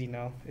hazy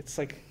now. It's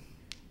like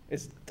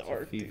it's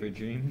dark. Fever dude.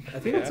 dream. I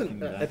think that's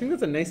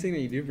a nice thing that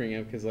you do bring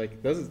up because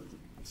like those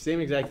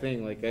same exact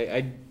thing. Like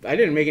I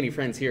didn't make any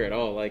friends here at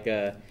all. Like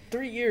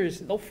 3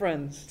 years, no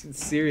friends.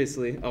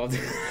 seriously, oh,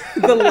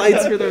 the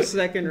lights for their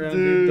second round.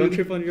 Dude. Don't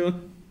trip on your.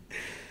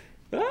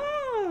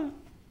 Ah,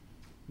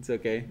 it's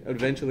okay.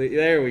 Eventually,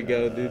 there we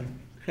go, dude.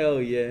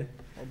 Hell yeah.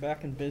 We're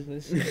back in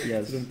business.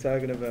 That's what I'm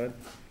talking about.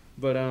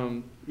 But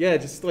yeah,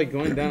 just like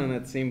going down on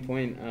that same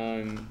point,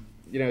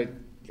 you know,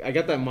 I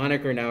got that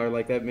moniker now, or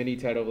like that mini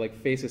title of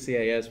like Face of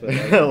CIS, but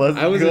like,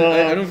 Let's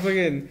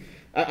go.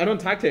 I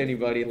don't talk to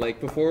anybody. Like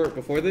before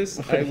this,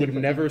 I would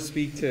never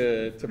speak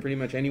to pretty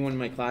much anyone in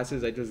my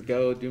classes. I just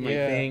go do my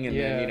thing and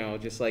then, you know,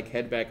 just like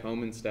head back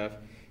home and stuff.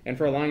 And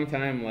for a long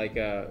time, like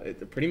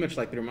pretty much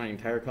like through my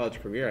entire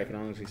college career, I can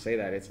honestly say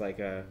that it's like,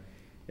 yeah,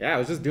 I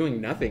was just doing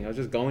nothing. I was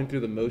just going through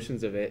the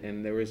motions of it,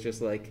 and there was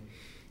just like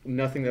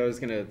nothing that was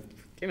gonna,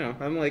 you know.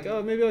 I'm like,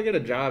 oh, maybe I'll get a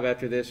job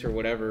after this or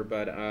whatever.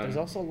 But There's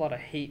also a lot of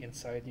hate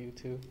inside you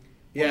too.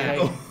 yeah.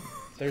 Like,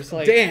 there's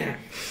like, Damn,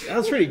 that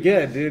was pretty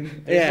good,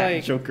 dude. There's Yeah,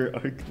 like- Joker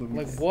arc.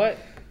 like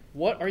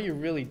what are you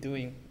really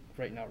doing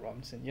right now,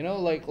 Robinson? You know,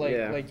 like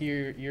Yeah.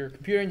 you're a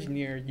computer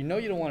engineer. You know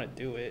you don't want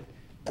to do it,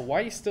 but why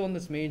are you still in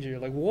this major?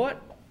 Like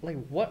what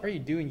are you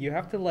doing? You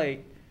have to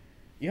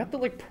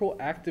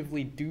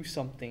proactively do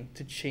something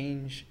to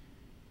change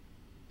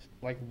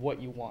like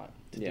what you want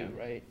to Yeah. do,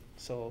 right?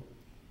 So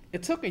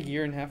it took a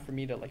year and a half for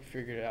me to like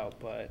figure it out,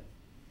 but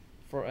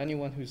for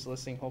anyone who's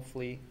listening,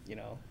 hopefully, you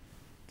know,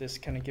 this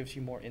kind of gives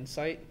you more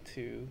insight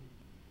to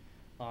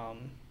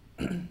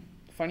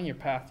finding your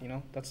path. You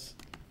know, that's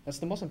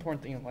the most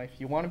important thing in life.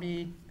 You want to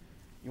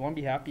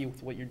be happy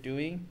with what you're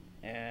doing,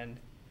 and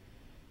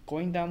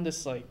going down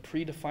this like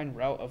predefined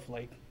route of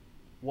like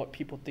what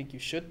people think you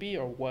should be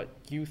or what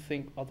you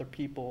think other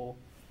people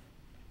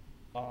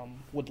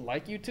would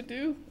like you to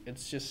do.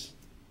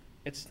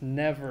 It's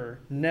never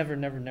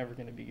going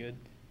to be good.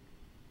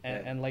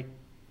 And like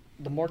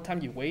the more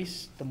time you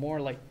waste, the more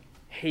like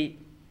hate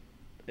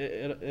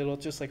it'll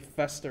just like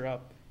fester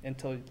up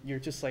until you're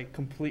just like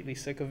completely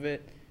sick of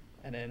it,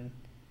 and then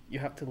you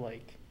have to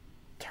like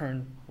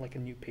turn like a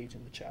new page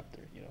in the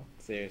chapter, you know.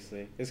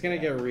 seriously, it's gonna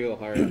get real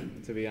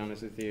hard. To be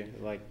honest with you,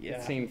 like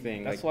same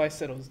thing. That's like, why I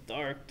said it was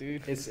dark,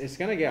 dude. it's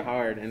gonna get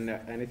hard, and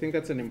I think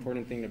that's an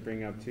important thing to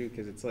bring up too,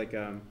 because it's like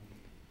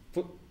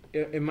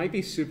it might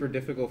be super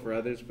difficult for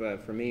others,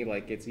 but for me,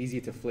 like it's easy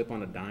to flip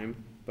on a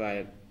dime.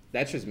 But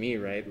that's just me,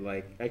 right?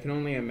 Like I can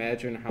only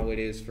imagine how it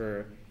is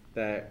for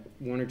that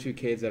one or two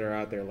kids that are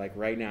out there, like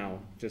right now,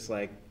 just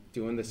like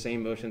doing the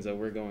same motions that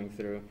we're going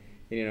through.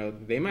 You know,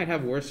 they might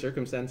have worse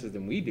circumstances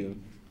than we do.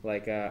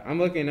 Like I'm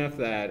lucky enough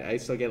that I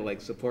still get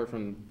like support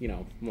from, you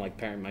know, like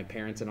my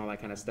parents and all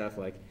that kind of stuff.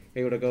 Like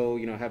able to go,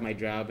 you know, have my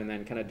job and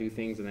then kind of do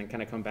things and then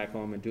kind of come back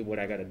home and do what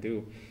I got to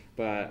do.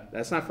 But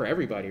that's not for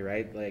everybody,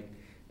 right? Like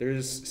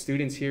there's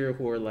students here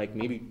who are like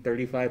maybe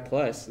 35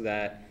 plus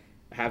that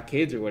have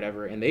kids or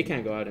whatever, and they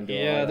can't go out and do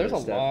all that There's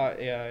a stuff. lot.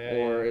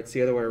 Or it's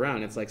the other way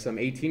around. It's like some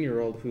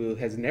 18-year-old who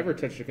has never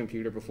touched a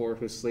computer before,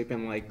 who has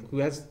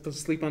to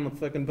sleep on the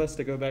fucking bus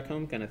to go back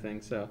home, kind of thing.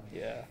 So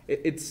Yeah.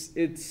 it's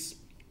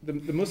the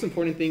most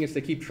important thing is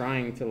to keep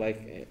trying to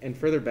like and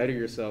further better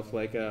yourself.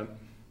 Like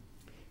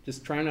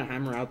just trying to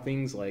hammer out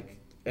things like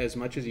as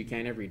much as you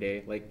can every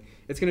day. Like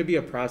it's going to be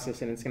a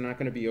process and it's not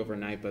going to be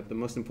overnight, but the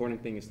most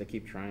important thing is to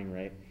keep trying,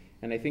 right?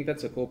 And I think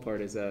that's the cool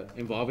part is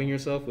involving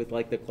yourself with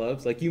like the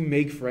clubs. Like you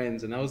make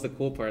friends, and that was the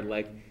cool part.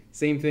 Like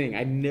same thing.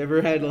 I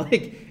never had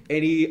like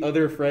any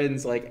other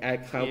friends like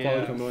at Cal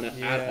Poly Pomona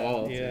at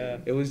all. Yeah.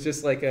 It was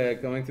just like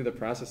going through the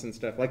process and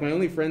stuff. Like my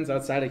only friends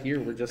outside of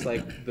here were just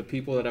like the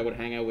people that I would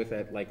hang out with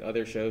at like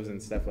other shows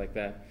and stuff like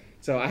that.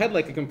 So I had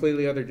like a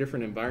completely other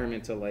different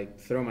environment to like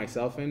throw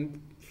myself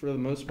in for the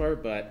most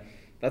part, but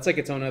that's like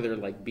its own other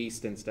like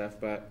beast and stuff.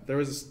 But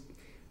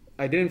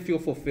I didn't feel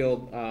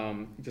fulfilled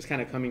just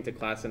kind of coming to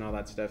class and all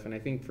that stuff. And I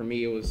think for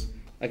me it was,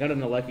 I got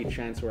in a lucky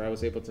chance where I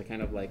was able to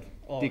kind of like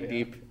dig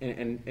deep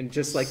and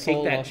just like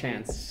take that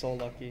chance. So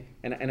lucky.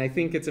 And I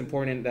think it's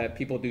important that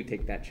people do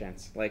take that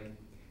chance, like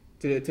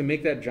to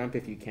make that jump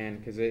if you can,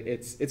 because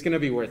it's gonna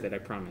be worth it. I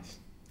promise.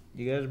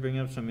 You guys bring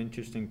up some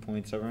interesting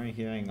points. I remember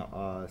hearing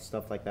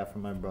stuff like that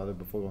from my brother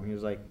before.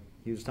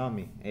 He was telling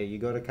me, hey, you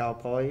go to Cal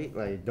Poly,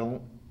 like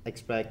don't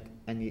expect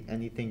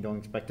anything. Don't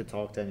expect to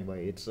talk to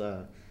anybody. It's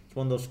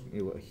one of those.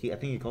 I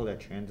think he called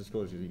that transit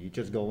schools. You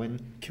just go in,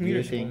 do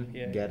your thing,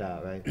 get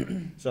out, right?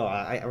 So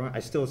I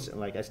still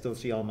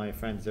see all my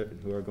friends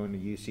who are going to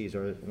UCs,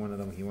 or one of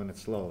them, he went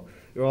slow.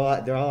 They're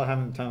all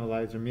having the time of their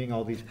lives. They're meeting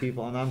all these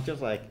people, and I'm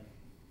just like,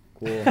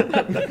 cool.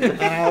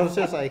 And I was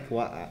just like,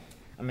 what?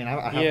 I mean,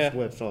 I have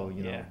Swift, so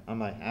you know, I'm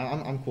like,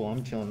 I'm cool.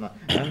 I'm chilling.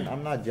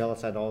 I'm not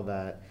jealous at all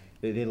that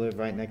they live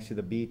right next to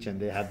the beach and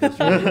they have this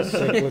really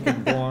sick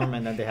looking dorm,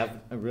 and then they have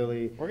a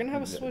really We're gonna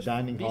have a Swiss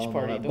dining beach hall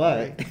party.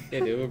 But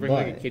Yeah, dude, we'll bring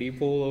like a kiddie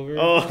pool over.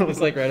 Oh. It's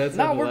like right outside.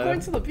 No, the we're lab. going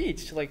to the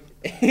beach. Like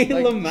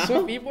Lamau?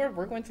 Swift beatboard,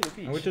 we're going to the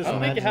beach. I would just I'll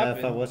make it imagine that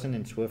happen. if I wasn't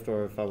in Swift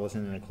or if I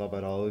wasn't in a club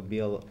at all, it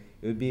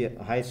would be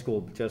a high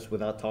school just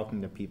without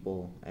talking to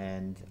people,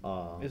 and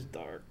It's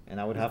dark.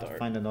 and I would have to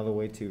find another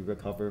way to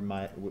recover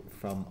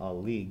from a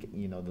league,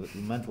 you know, the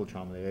mental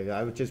trauma.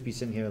 I would just be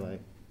sitting here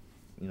like,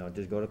 you know,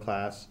 just go to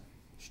class,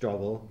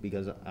 struggle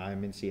because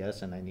I'm in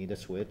CS and I need a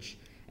switch,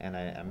 and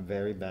I'm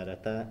very bad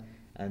at that,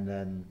 and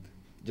then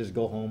just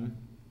go home,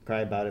 cry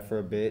about it for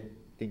a bit,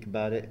 think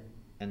about it,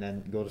 and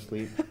then go to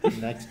sleep the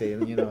next day.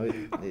 You know,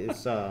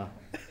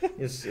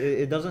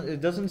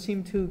 it doesn't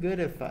seem too good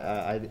if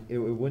it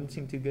wouldn't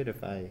seem too good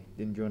if I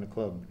didn't join a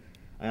club.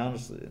 I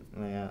honestly,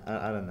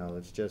 I don't know.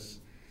 It's just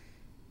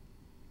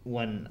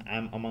when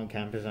I'm on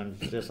campus, I'm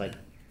just like,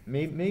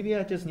 maybe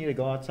I just need to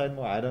go outside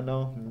more. I don't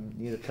know,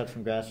 need to cut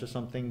some grass or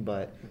something.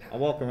 But I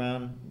walk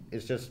around.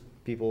 It's just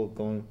people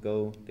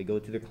they go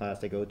to their class,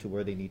 they go to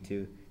where they need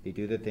to, they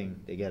do their thing,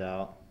 they get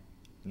out,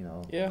 you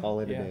know,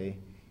 call it a day.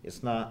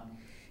 It's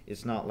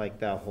not like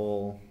that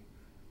whole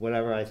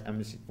whatever I'm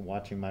just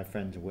watching my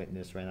friends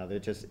witness right now. They're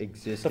just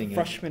existing. The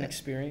freshman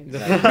experience. They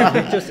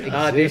just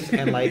exist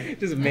and like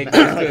just make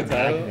this to a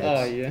title.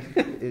 Oh yeah.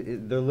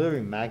 They're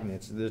literally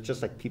magnets. They're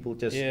just like people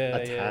just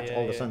attach.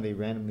 All of a sudden they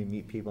randomly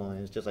meet people,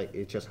 and it's just like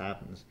it just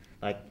happens.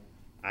 Like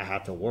I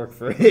had to work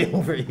for it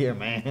over here,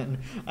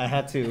 man. I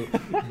had to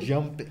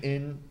jump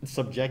in,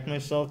 subject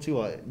myself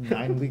to a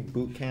 9-week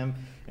boot camp,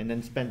 and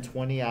then spend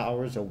 20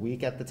 hours a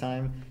week at the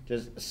time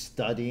just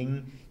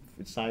studying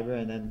cyber,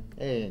 and then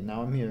hey,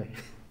 now I'm here.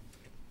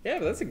 Yeah,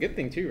 but that's a good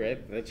thing too,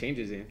 right? That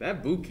changes it.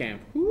 That boot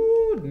camp,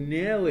 whoo,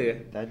 nail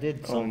it. That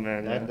did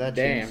that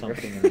changed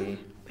something to me.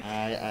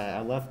 I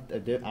left.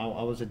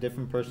 I was a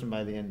different person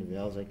by the end of it.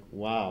 I was like,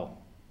 wow,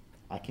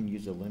 I can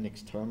use a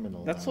Linux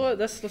terminal. That's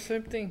the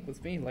same thing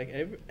with me. Like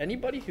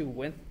anybody who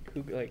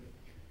like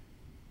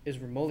is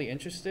remotely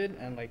interested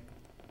and like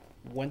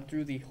went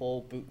through the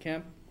whole boot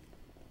camp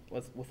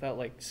without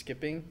like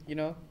skipping, you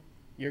know,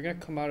 you're gonna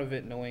come out of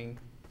it knowing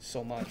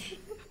so much,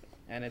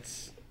 and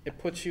it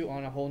puts you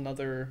on a whole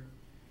nother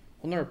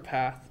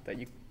path that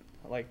you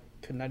like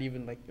could not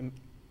even like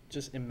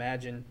just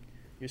imagine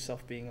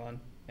yourself being on.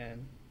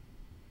 And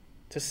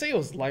to say it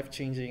was life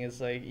changing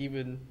is like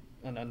even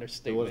an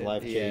understatement. It was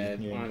life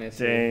changing. Yeah,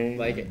 honestly, Dang.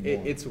 like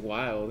it's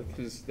wild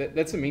because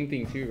that's the main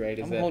thing too, right?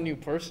 I'm a whole new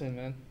person,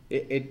 man.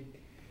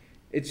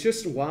 It's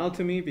just wild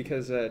to me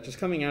because just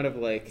coming out of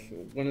like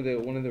one of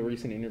the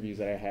recent interviews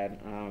that I had,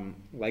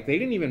 like they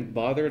didn't even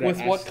bother to With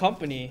ask, what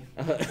company?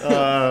 we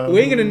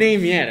ain't gonna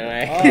name yet, all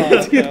right?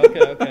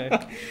 Oh,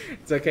 okay.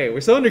 It's okay.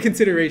 We're still under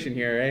consideration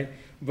here, right?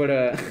 But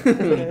I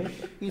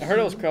heard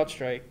it was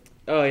CrowdStrike.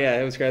 oh yeah,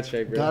 it was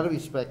CrowdStrike, bro. Gotta be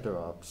Spectre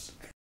Ops.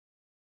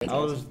 I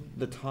was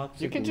the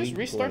toxic. You can just league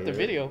restart the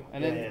player. video,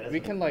 and then that's we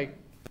fine. can like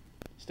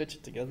stitch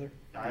it together.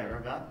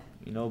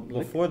 You know,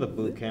 before the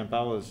boot camp,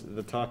 I was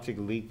the toxic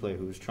league player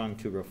who was trying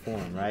to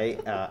reform, right?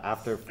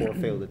 After 4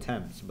 failed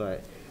attempts,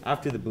 but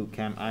after the boot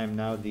camp, I am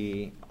now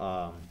the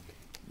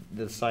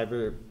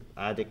cyber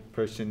addict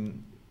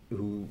person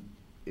who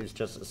is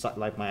just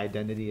like my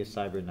identity is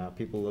cyber now.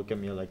 People look at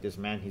me like this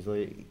man. He's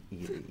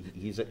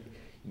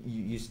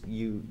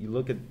you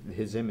look at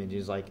his image.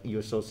 Is like you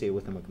associate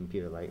with him a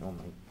computer. Like oh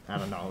my, I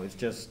don't know. It's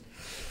just.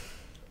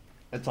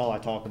 That's all I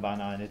talk about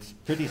now, and it's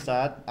pretty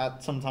sad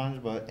at sometimes.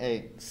 But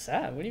hey,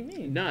 Sad? What do you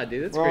mean? Nah,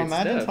 dude, that's bro, great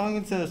imagine stuff.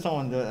 talking to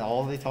someone that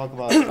all they talk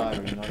about is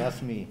cyber. You know,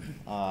 that's me.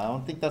 I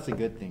don't think that's a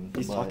good thing.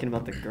 He's but- talking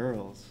about the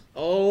girls.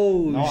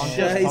 Oh, No, I'm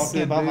just scheisse,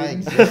 talking about my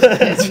dude.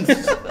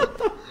 existence.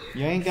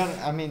 You ain't got.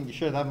 I mean,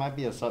 sure, that might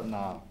be a something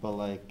now, but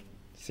like.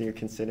 So you're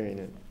considering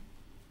it.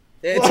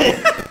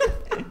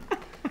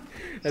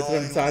 That's what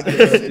I'm talking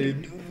about,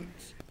 dude.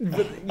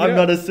 But, I'm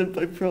not a simp,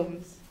 I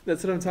promise.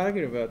 That's what I'm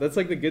talking about. That's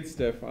like the good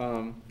stuff.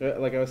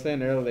 Like I was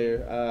saying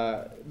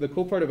earlier, the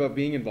cool part about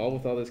being involved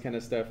with all this kind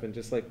of stuff, and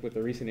just like with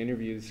the recent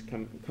interviews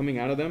coming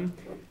out of them,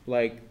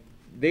 like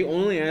they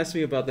only asked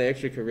me about the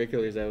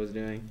extracurriculars I was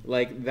doing.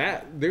 Like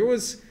that, there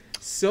was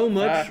so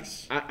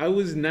much. I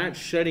was not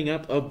shutting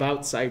up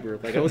about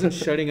cyber. Like I wasn't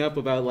shutting up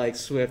about like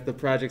Swift, the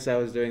projects I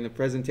was doing, the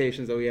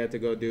presentations that we had to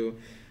go do,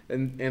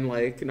 and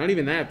like not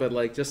even that, but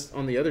like just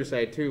on the other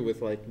side too,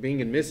 with like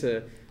being in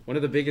MISA. One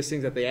of the biggest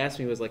things that they asked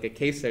me was like a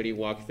case study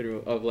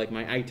walkthrough of like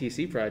my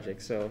ITC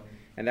project. So,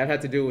 and that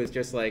had to do with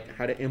just like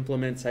how to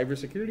implement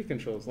cybersecurity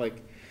controls.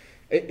 Like,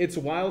 it's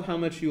wild how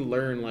much you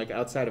learn like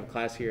outside of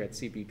class here at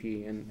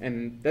CPP,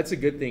 and that's a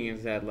good thing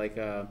is that like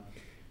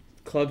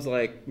clubs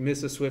like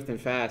Misa Swift and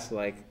Fast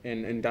like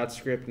and Dot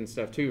Script and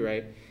stuff too,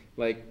 right?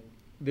 Like,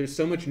 there's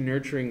so much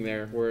nurturing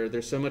there where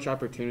there's so much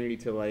opportunity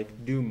to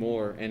like do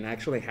more and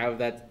actually have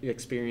that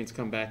experience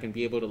come back and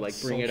be able to like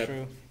bring it up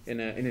in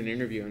an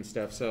interview and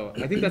stuff. So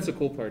I think that's the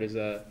cool part is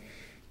that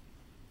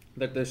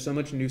there's so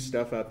much new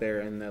stuff out there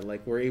and that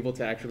like we're able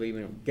to actually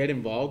get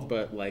involved,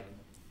 but like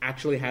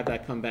actually have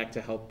that come back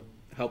to help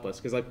us,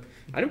 because like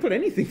I didn't put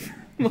anything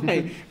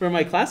for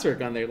my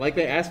classwork on there. Like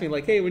they asked me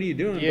like, hey, what are you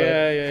doing?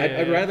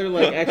 I'd rather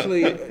like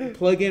actually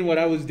plug in what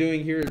I was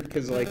doing here,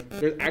 because like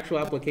there's actual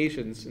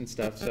applications and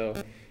stuff. So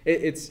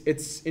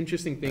it's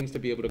interesting things to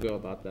be able to go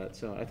about that.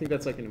 So I think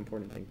that's like an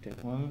important thing too.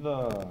 One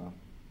of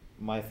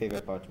my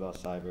favorite parts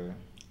about cyber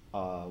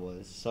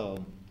was,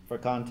 so for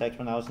context,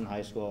 when I was in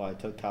high school, I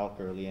took calc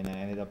early, and I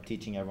ended up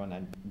teaching everyone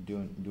and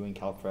doing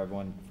calc for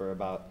everyone for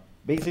about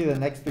basically the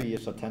next 3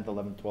 years, so 10th,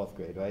 11th, 12th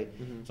grade, right?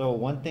 Mm-hmm. So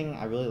one thing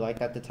I really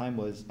liked at the time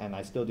was, and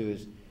I still do,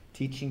 is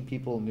teaching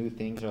people new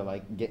things, or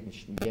like getting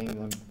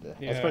them,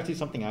 especially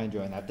something I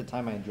enjoy. And at the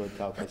time, I enjoyed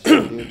calc. I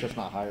still do, just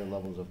not higher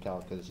levels of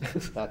calc, because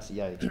that's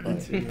yikes.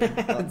 But,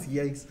 That's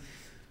yikes.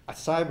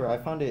 Cyber, I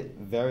found it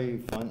very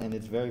fun, and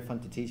it's very fun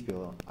to teach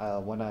people.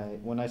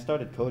 When I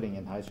started coding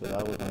in high school,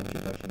 that was my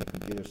introduction to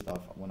computer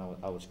stuff. When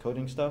I was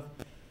coding stuff,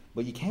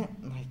 but you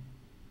can't like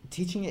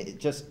teaching it.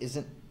 It just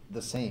isn't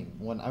the same.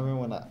 I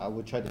remember when I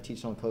would try to teach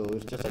someone code, it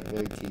was just like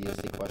very tedious.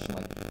 They question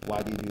like,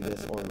 why do you do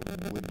this, or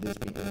would this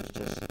be?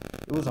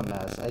 It was a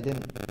mess. I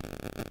got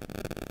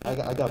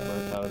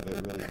burnt out of it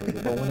really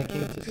quickly. But when it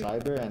came to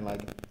cyber and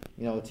like,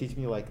 it teach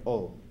me like,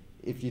 oh,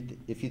 if you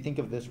think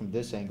of this from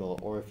this angle,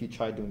 or if you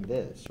try doing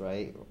this,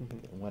 right?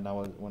 Mm-hmm.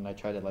 When I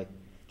try to like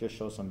just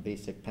show some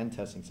basic pen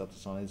testing stuff to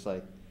someone, it's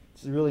like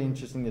it's really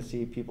interesting to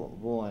see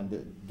people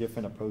and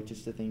different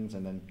approaches to things,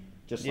 and then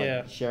just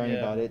like sharing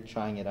about it,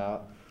 trying it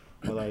out.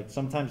 Or like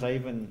sometimes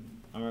I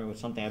remember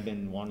something I've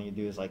been wanting to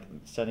do is like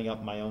setting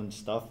up my own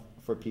stuff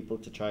for people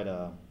to try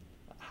to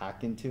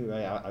hack into,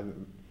 right? I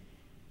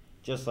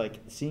just like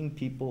seeing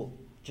people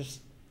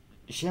just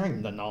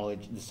sharing the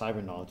knowledge, the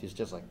cyber knowledge is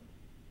just like,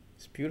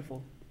 it's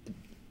beautiful.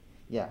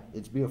 Yeah,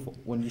 it's beautiful.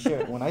 When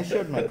I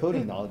shared my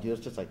coding knowledge, it was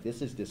just like,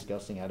 this is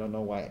disgusting. I don't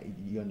know why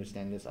you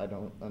understand this. I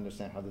don't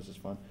understand how this is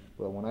fun.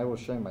 But when I was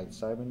sharing my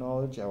cyber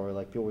knowledge, or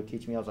like people were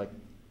teaching me, I was like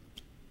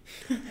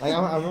I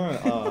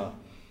remember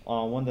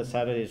on one of the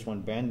Saturdays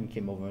when Brandon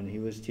came over and he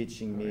was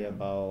teaching me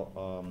about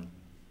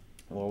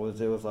what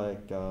was it? It was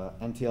like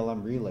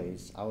NTLM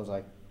relays. I was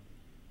like,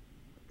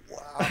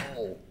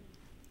 wow,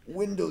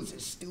 Windows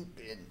is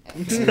stupid. And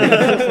it was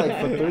just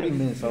like for 30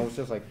 minutes, I was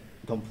just like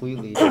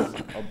completely just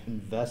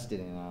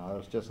invested in it. I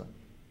was just like,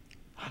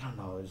 I don't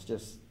know. It's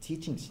just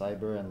teaching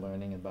cyber and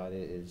learning about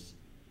it it's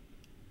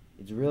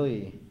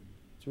really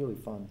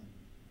fun.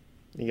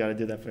 You got to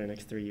do that for the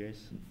next 3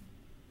 years.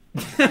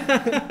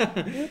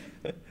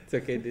 It's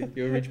okay, dude.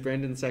 You'll reach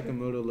Brandon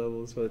Sakamoto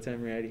levels by the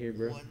time you're out of here,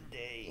 bro. One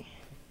day.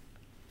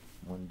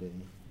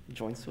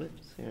 Join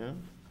Swift, There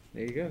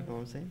you go. You know what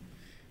I'm saying?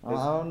 I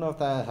don't know if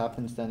that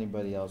happens to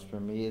anybody else.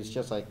 For me, it's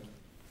just like,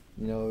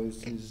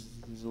 he's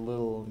a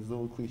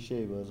little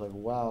cliche, but it's like,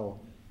 wow,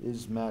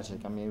 it's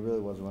magic. I mean, it really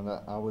was.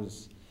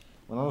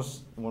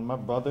 When my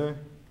brother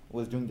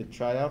was doing the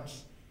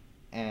tryouts,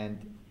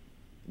 and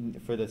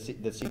for the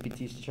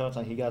CPT tryouts,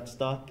 and he got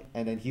stuck,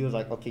 and then he was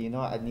like, okay,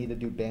 I need to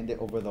do Bandit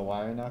over the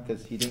wire now,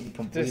 because he didn't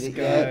complete it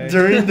yet.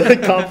 During the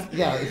comp.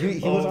 Yeah, he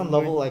was on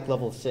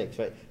level 6,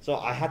 right? So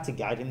I had to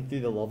guide him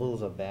through the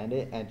levels of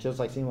Bandit, and just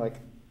like seeing like,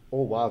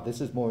 oh wow,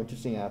 this is more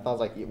interesting. And I thought,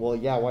 like, well,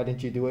 yeah, why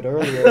didn't you do it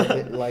earlier?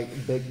 Like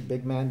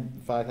big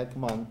man 5 head,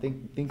 come on,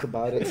 think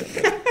about it.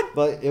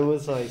 But it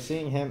was like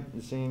seeing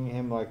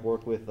him like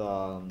work with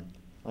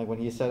like when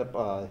he set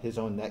up his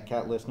own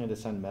Netcat listener to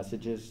send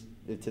messages,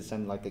 to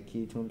send like a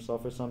key to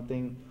himself or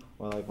something,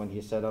 or like when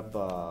he set up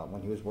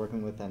when he was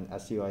working with an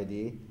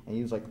SUID, and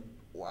he was like,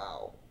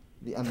 wow.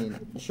 I mean,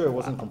 sure, it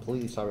wasn't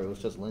completely cyber, it was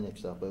just Linux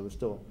stuff, but it was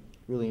still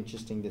really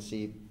interesting to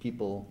see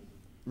people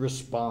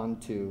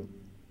respond to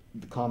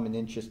the common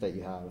interest that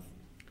you have.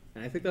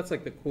 And I think that's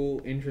like the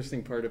cool,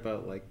 interesting part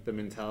about like the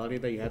mentality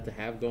that you have to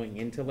have going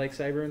into like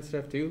cyber and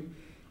stuff too.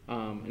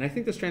 And I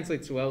think this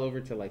translates well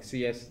over to like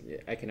CS,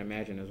 I can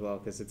imagine as well,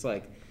 because it's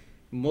like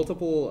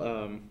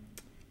multiple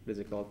what is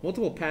it called?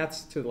 Multiple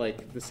paths to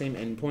like the same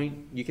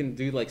endpoint. You can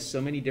do like so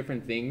many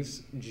different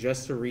things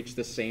just to reach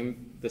the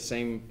same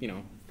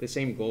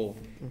goal.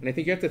 And I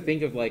think you have to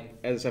think of like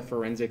as a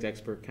forensics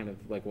expert kind of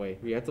like way.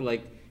 You have to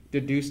like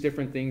deduce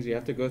different things. You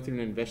have to go through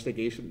an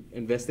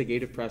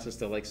investigative process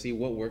to like see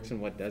what works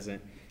and what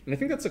doesn't. And I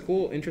think that's a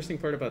cool, interesting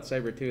part about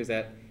cyber too, is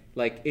that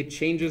like it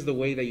changes the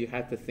way that you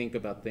have to think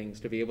about things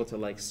to be able to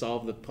like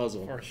solve the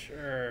puzzle. For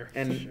sure.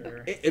 And for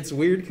sure. it's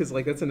weird because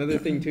like that's another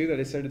thing too that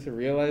I started to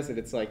realize, that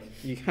it's like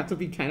you have to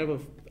be kind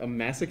of a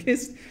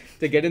masochist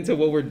to get into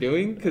what we're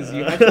doing, because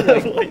you have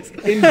to like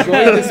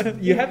enjoy this.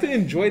 You have to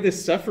enjoy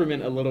this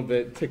sufferment a little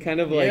bit to kind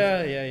of like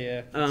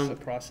yeah. It's a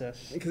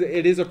process. because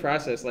it is a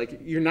process.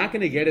 Like you're not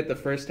going to get it the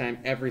first time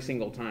every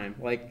single time.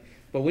 Like.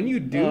 But when you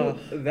do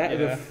that,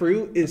 the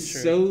fruit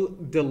is so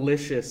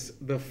delicious.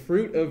 The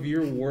fruit of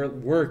your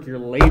work, your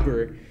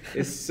labor,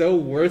 is so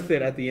worth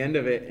it at the end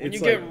of it. When you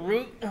get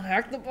root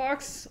hack the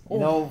box.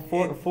 No,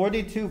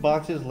 42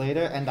 boxes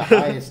later, and the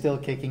high is still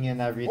kicking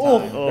in every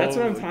time. That's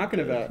what I'm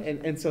talking about.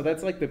 And so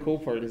that's like the cool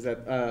part, is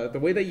that the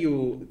way that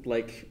you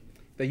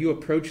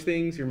approach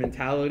things, your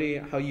mentality,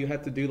 how you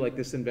have to do like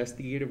this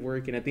investigative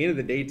work, and at the end of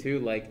the day too,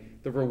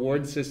 like the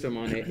reward system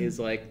on it is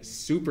like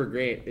super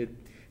great.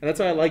 And that's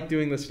why I like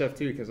doing this stuff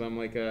too, because I'm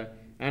like, I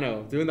don't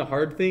know, doing the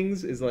hard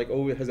things is like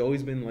has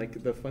always been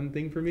like the fun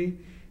thing for me.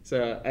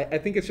 So I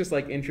think it's just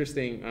like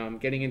interesting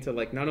getting into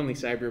like not only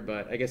cyber,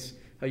 but I guess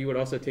how you would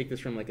also take this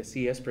from like a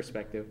CS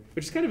perspective,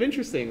 which is kind of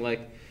interesting.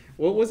 Like,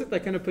 what was it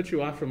that kind of put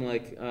you off from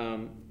like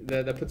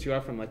that puts you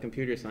off from like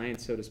computer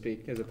science, so to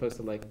speak, as opposed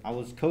to like? I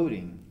was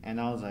coding,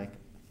 and I was like,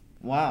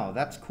 wow,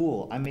 that's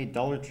cool. I made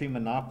Dollar Tree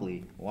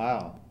Monopoly.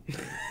 Wow.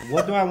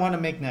 What do I want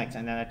to make next?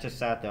 And then I just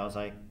sat there. I was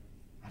like,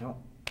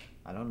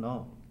 I don't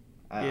know.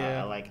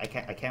 I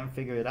can't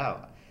figure it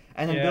out.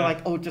 And then they're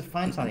like, oh, just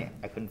find something.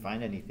 I couldn't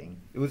find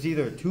anything. It was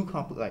either too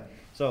complicated.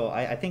 So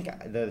I think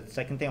the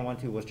second thing I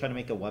wanted to was try to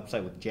make a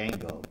website with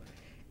Django.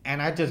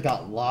 And I just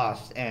got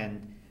lost.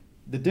 And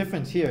the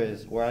difference here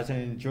is, whereas I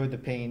enjoyed the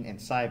pain in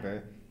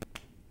cyber,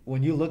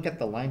 when you look at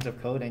the lines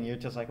of code and you're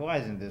just like, why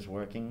isn't this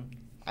working?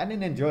 I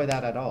didn't enjoy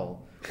that at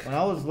all. When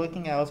I was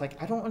looking at it, I was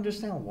like, I don't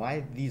understand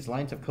why these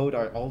lines of code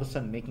are all of a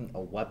sudden making a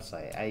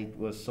website. I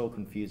was so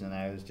confused, and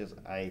I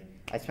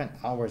spent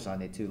hours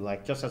on it too,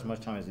 like just as much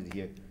time as it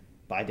here,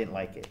 but I didn't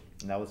like it,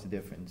 and that was the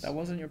difference. That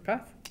wasn't your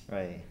path?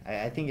 Right.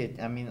 I think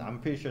I'm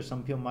pretty sure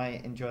some people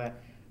might enjoy it.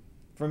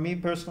 For me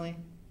personally,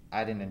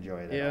 I didn't enjoy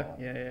it at all.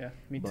 Yeah.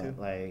 Me too.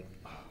 Like,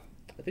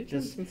 I think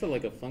just into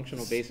like a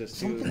functional basis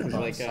too. Something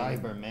about like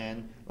cyber,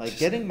 man. Like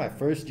getting my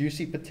first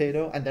juicy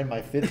potato and then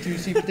my fifth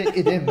juicy potato,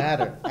 it didn't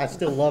matter. I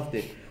still loved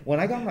it. When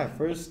I got my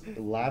first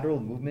lateral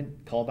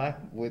movement callback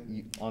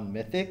on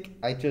Mythic,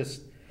 I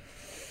just.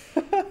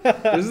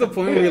 This is the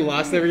point where we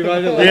lost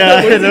everybody. Like,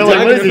 what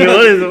is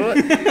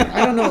it?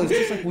 I don't know. It's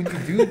just like when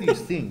you do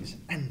these things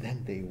and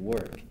then they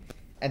work,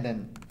 and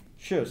then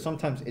sure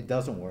sometimes it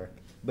doesn't work,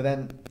 but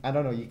then I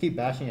don't know. You keep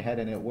bashing your head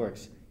and it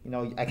works. You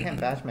know, I can't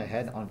bash my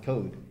head on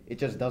code. It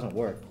just doesn't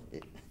work.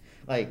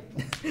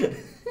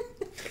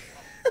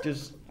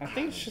 Just. I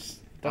think it's just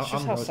that's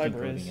just how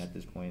cyber is at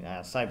this point.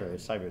 Cyber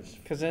is.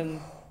 Because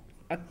then,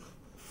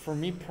 for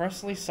me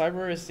personally,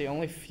 cyber is the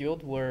only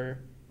field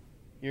where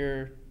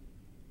you're,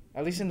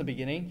 at least in the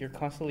beginning, you're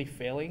constantly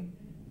failing,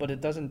 but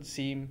it doesn't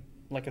seem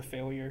like a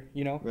failure.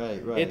 You know.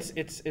 Right.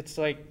 It's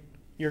like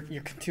you're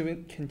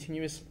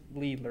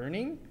continuously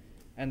learning,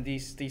 and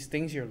these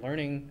things you're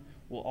learning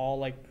will all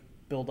like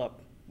build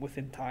up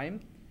within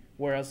time,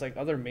 whereas like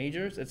other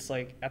majors, it's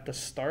like at the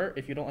start,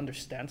 if you don't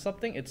understand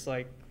something, it's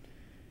like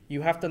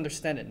you have to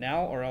understand it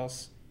now, or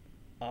else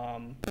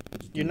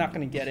you're not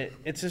going to get it.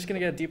 It's just going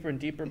to get deeper and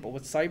deeper. But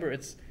with cyber,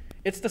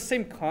 it's the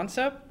same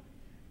concept,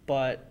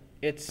 but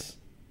it's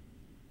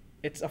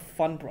a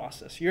fun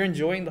process. You're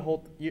enjoying the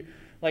whole,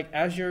 like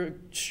as you're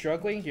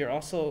struggling, you're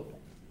also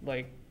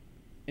like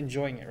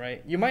enjoying it,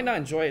 right? You might not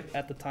enjoy it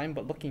at the time,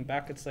 but looking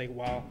back, it's like,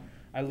 wow,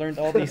 I learned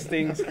all these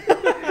things.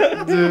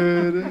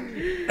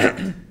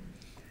 Dude.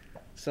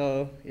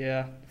 So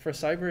yeah, for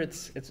cyber,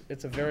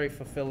 it's a very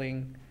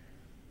fulfilling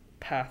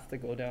path to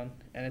go down,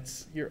 and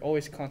you're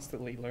always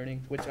constantly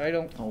learning, which I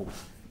don't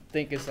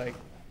think is like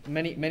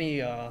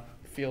many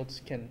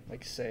fields can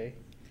like say.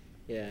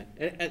 Yeah,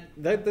 and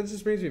that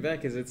just brings me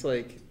back, because it's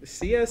like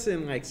CS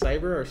and like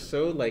cyber are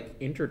so like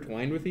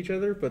intertwined with each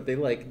other, but they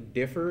like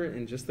differ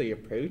in just the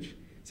approach.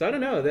 So I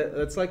don't know.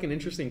 That's like an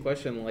interesting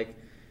question. Like,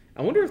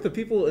 I wonder if the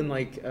people in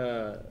like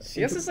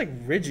CS is like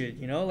rigid,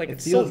 you know, like it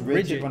it's so feels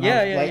rigid.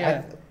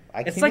 Yeah.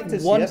 It's like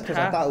one path.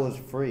 I thought it was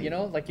free. You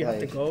know, like you have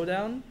to go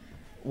down,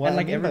 and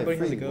like everybody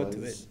has to go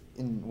to it.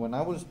 When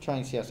I was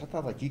trying CS, I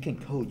thought like you can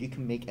code, you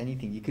can make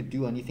anything, you could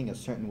do anything a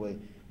certain way.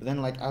 But then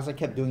like as I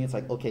kept doing it, it's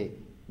like, okay,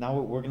 now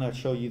we're gonna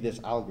show you this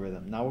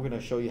algorithm. Now we're gonna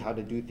show you how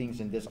to do things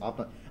in this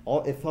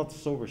it felt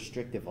so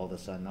restrictive all of a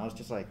sudden. I was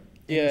just like,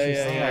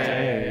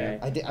 Yeah.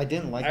 I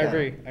didn't like I that.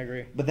 I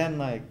agree. But then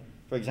like,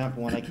 for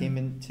example, when I came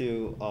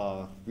into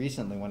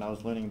recently, when I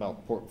was learning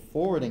about port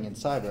forwarding in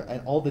cyber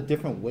and all the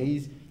different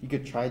ways you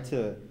could try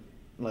to,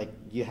 like,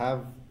 you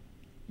have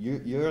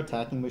you're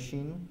attacking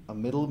machine, a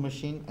middle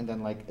machine, and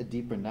then like a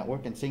deeper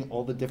network, and seeing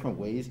all the different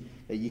ways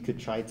that you could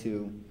try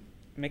to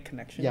Make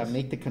connections. yeah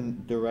make the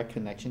direct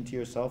connection to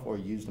yourself or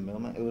use the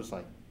middleman. It was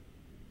like,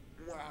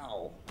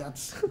 wow,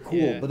 that's cool.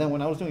 Yeah. But then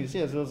when I was doing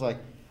CS, it was like,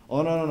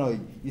 oh no.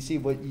 You see,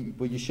 what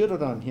you should have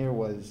done here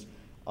was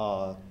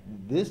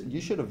this.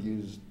 You should have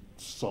used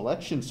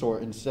selection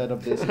sort instead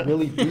of this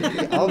really beefy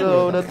algorithm.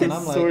 No, not the and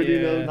I'm like,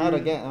 sorting Yeah. not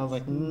again. I was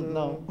like,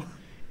 no.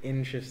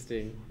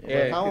 Interesting.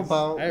 But how 'cause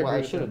about I what agree I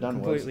with should have that done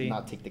completely. was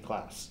not take the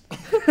class.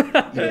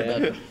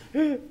 Yeah.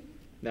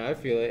 No, I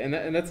feel it,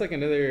 and that's like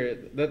another.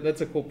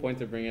 That's a cool point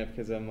to bring up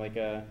because I'm like,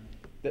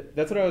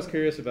 that's what I was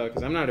curious about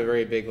because I'm not a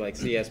very big like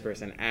CS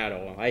person at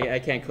all. I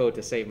can't code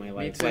to save my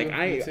life. too, Like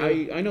me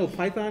too. I know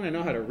Python. I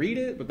know how to read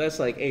it, but that's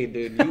like, hey,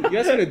 dude, you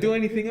ask me to do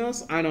anything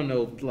else? I don't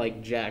know,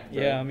 like jack.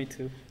 Bro. Yeah, me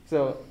too.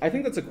 So I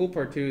think that's a cool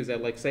part too is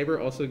that like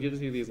Cyber also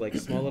gives you these like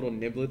small little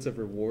niblets of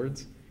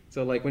rewards.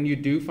 So like when you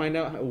do find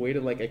out a way to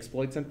like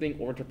exploit something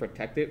or to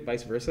protect it,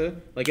 vice versa,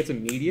 like it's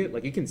immediate,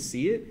 like you can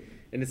see it,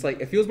 and it's like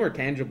it feels more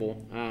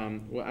tangible.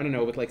 Well, I don't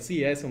know, with like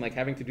CS and like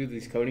having to do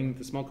these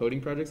the small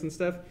coding projects and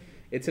stuff,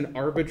 it's an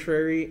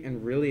arbitrary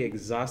and really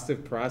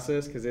exhaustive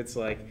process because it's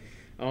like,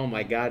 oh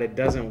my god, it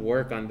doesn't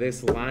work on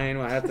this line.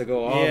 I have to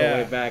go all the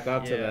way back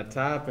up to Yeah. the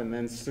top, and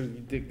then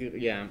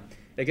yeah.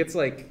 It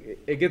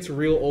gets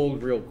real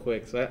old real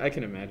quick, so I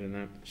can imagine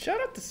that. Shout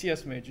out to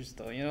CS majors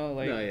though, you know,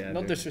 like No, yeah,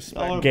 no dude.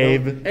 disrespect. Oh,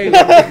 Gabe. Hey,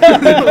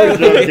 Good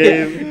job,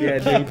 Gabe. yeah,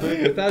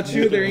 dude. Without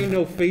you, there ain't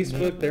no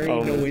Facebook, there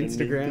ain't no Oh,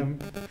 Instagram.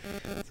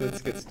 So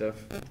it's good stuff.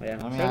 Yeah.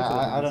 I mean, shout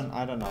out to the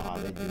I don't know how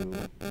they do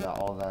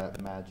all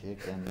that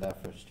magic and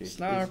that frustration. It's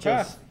not our just,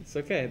 path. It's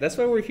okay. That's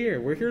why we're here.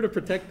 We're here to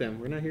protect them.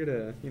 We're not here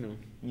to, You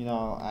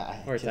know,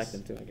 I or attack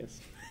just, them too, I guess.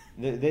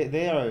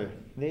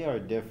 they are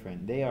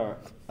different. They are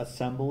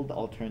assembled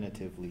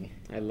alternatively.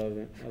 I love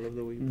it. I love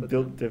the way you put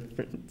Built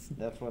difference.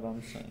 That's what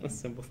I'm saying.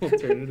 Assemble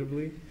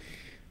alternatively.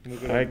 All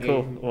right,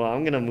 cool. Well,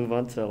 I'm gonna move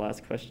on to the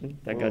last question.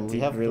 That Well, got we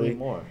deep. have Really. three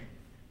more.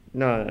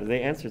 No,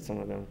 they answered some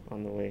of them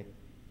on the way.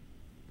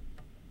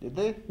 Did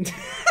they?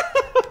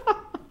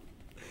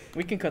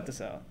 We can cut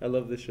this out. I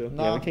love this show.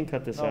 No. Yeah, we can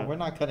cut this No, out. we're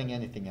not cutting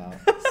anything out.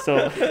 So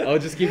I'll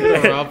just keep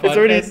it a raw podcast. it's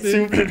already dude.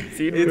 super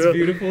deep. It's bro.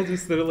 beautiful.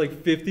 Just little like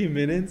 50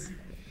 minutes.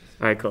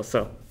 All right, cool.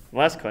 So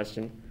last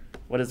question: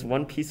 what is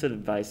one piece of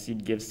advice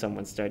you'd give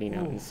someone starting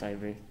out in Ooh.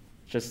 cyber?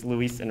 Just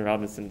Luis and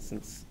Robinson,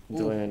 since Ooh.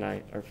 Dylan and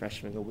I are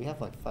freshmen. Yo, we have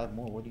like 5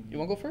 more. What do you? You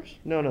wanna go first?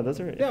 No, those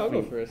are. Yeah, I'll if go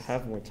we first.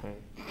 Have more time.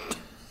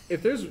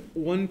 If there's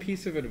one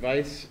piece of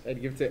advice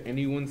I'd give to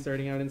anyone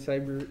starting out in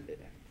cyber,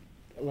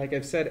 like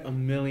I've said a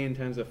million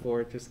times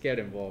before, just get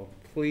involved.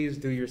 Please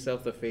do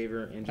yourself the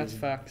favor and That's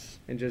just facts.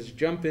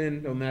 jump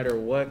in, no matter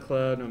what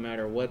club, no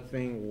matter what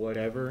thing,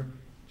 whatever.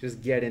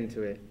 Just get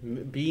into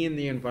it. Be in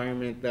the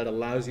environment that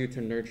allows you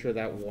to nurture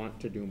that want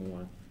to do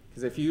more.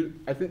 Because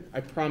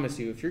I promise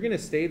you, if you're gonna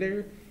stay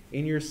there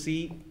in your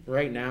seat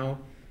right now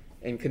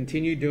and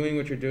continue doing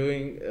what you're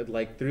doing,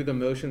 like through the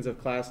motions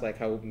of class, like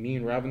how me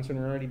and Robinson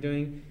were already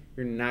doing,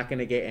 you're not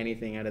gonna get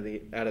anything out of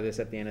this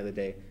at the end of the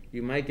day.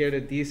 You might get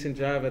a decent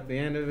job at the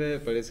end of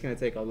it, but it's gonna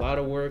take a lot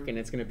of work and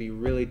it's gonna be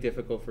really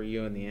difficult for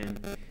you in the end.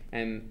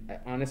 And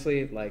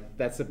honestly, like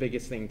that's the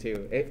biggest thing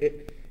too.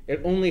 It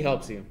only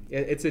helps you.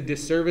 It's a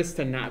disservice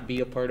to not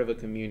be a part of a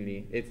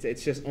community.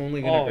 It's just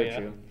only gonna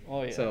hurt you.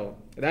 Oh yeah. So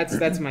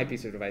that's my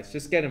piece of advice.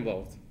 Just get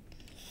involved.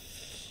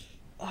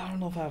 I don't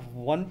know if I have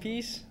one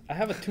piece. I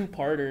have a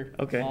two-parter.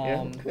 Okay,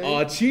 yeah.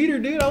 Oh, cheater,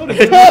 dude! I would have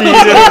given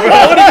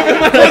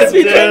my whole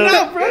speech right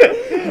now, bro.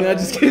 No,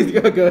 just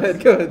kidding. Go ahead,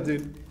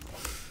 dude.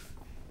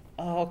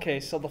 Okay,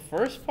 so the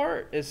first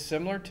part is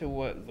similar to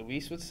what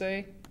Luis was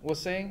saying,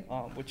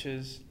 which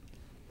is,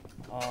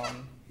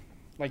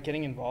 like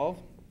getting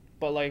involved,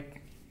 but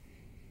like,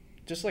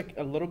 just like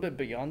a little bit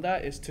beyond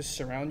that is to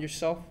surround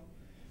yourself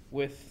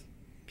with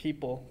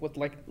people, with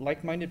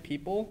like-minded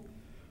people,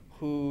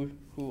 who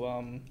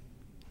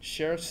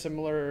share like a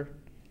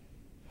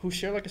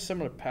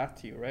similar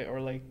path to you, right? Or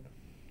like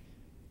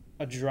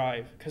a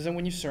drive. Because then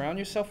when you surround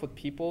yourself with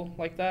people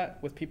like that,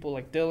 with people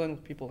like Dylan,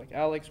 with people like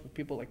Alex, with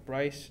people like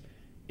Bryce,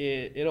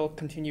 it'll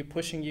continue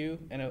pushing you,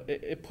 and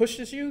it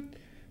pushes you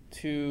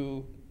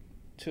to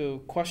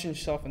question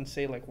yourself and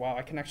say like, wow,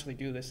 I can actually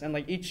do this. And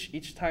like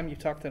each time you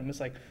talk to them, it's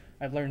like,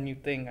 I learn a new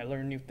thing,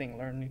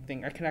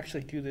 I can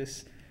actually do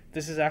this.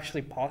 This is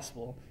actually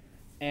possible.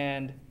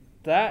 And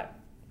that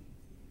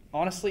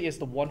honestly is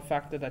the one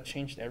factor that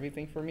changed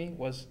everything for me,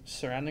 was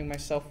surrounding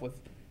myself with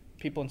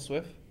people in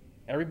Swift.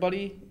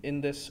 Everybody in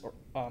this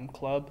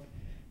club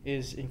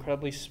is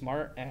incredibly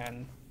smart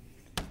and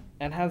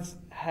has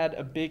had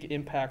a big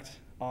impact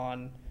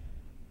on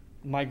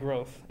my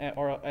growth,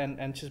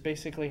 and just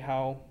basically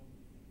how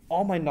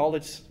all my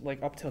knowledge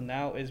like up till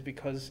now is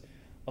because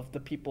of the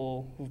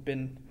people who've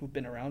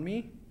been around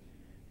me.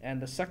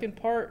 And the second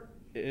part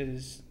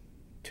is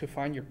to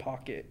find your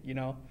pocket. You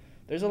know,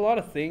 there's a lot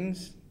of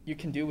things you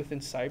can do within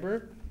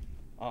cyber,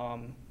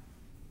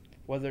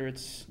 whether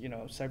it's, you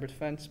know, cyber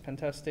defense, pen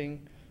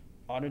testing,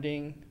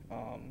 auditing,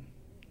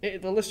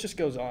 the list just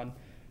goes on.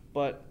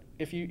 But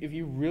if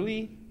you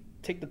really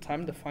take the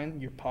time to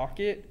find your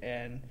pocket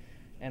and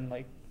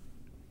like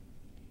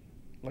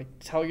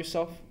tell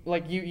yourself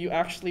like you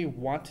actually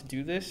want to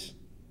do this,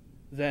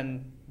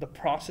 then the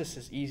process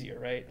is easier,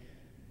 right?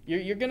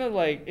 You're gonna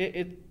like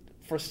it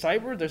for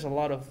cyber. There's a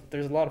lot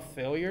of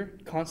failure,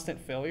 constant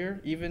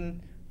failure,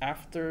 even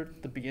after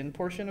the begin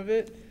portion of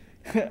it.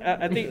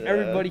 I think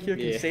everybody here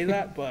can say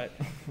that, but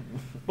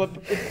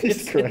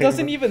it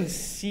doesn't even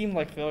seem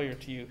like failure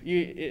to you.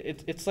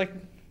 It's like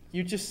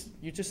you just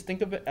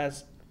think of it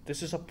as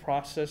this is a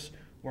process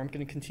where I'm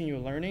going to continue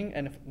learning,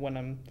 and when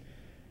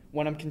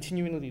I'm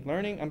continually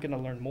learning, I'm going to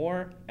learn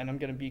more, and I'm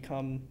going to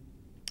become,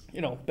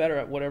 better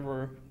at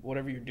whatever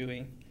you're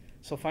doing.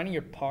 So finding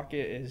your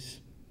pocket is,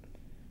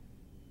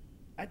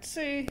 I'd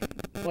say,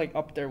 like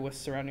up there with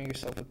surrounding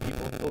yourself with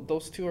people.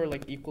 Those two are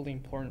like equally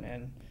important,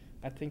 and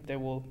I think they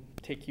will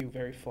take you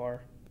very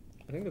far.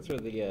 I think that's where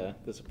the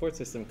support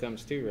system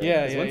comes too, right?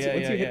 Yeah, once you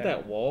hit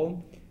that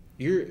wall,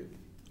 you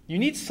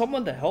need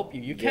someone to help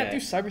you. You can't do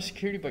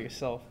cybersecurity by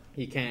yourself.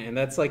 You can't, and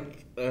that's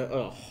like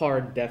a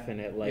hard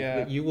definite.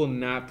 Like you will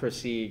not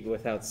proceed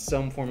without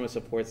some form of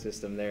support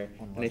system there.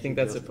 Unless and I think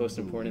that's the most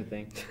important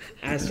thing.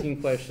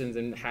 Asking questions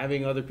and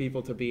having other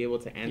people to be able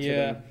to answer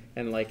them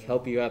and like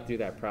help you out through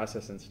that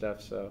process and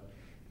stuff. So,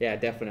 yeah,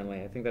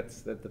 definitely. I think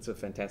that's a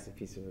fantastic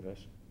piece of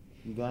advice.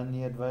 You got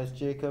any advice,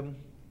 Jacob?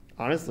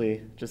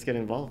 Honestly, just get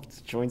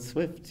involved. Join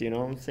Swift. You know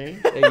what I'm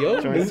saying? Hey,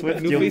 yo, Join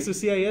Swift. new face of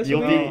CIS.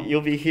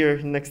 You'll be here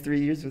next 3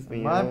 years with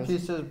me. My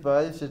piece of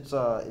advice, it's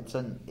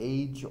an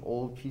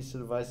age-old piece of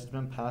advice. It's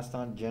been passed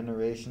on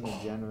generation to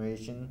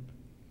generation.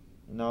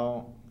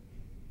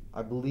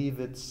 I believe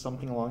it's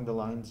something along the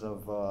lines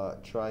of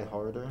try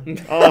harder. No.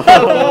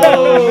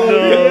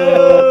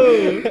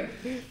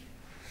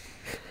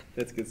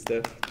 That's good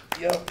stuff.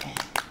 Yep.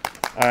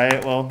 All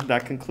right, well,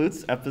 that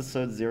concludes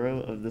episode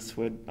 0 of the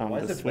Swift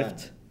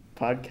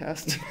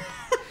podcast.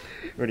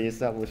 We already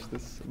established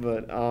this,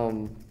 but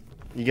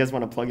you guys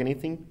want to plug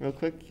anything real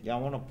quick? Yeah, I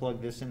want to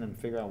plug this in and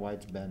figure out why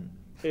it's bent.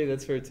 Hey,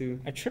 that's fair too.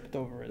 I tripped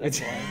over it. That's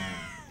why.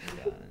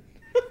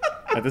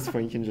 At this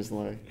point, you can just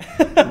lie.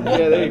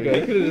 Yeah, there you go.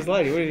 You could have just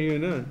lied. You wouldn't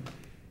even know.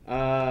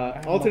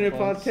 Alternate no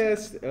plugs.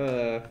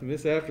 podcast,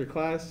 Miss After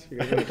Class. You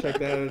guys want to check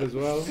that out as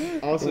well.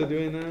 Also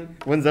doing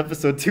that. When's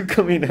episode 2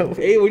 coming out?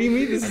 Hey, what do you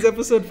mean? This is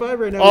episode 5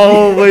 right now.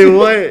 Oh, wait,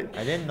 what?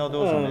 I didn't know there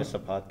was a Missa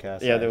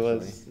podcast. Yeah, there actually.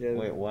 was. Yeah.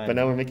 Wait, when? But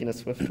now we're making a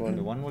Swift one.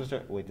 The one was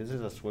there. Wait, this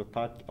is a Swift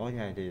podcast? Oh,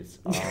 yeah, it is.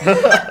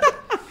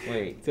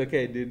 Wait. It's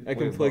okay, dude. I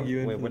can plug you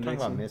in. Wait, for we're the talking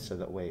next about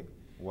one. Missa. Wait.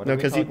 What No, are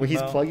we because talking he's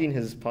about? plugging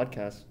his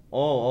podcast.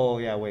 Oh,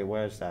 yeah, wait,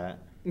 where's that?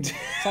 It's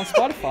on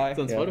Spotify. It's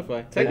on Yeah. Spotify.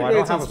 I Technically,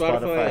 don't it's on have a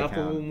Spotify, Spotify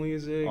Apple account.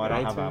 Music, Oh, I don't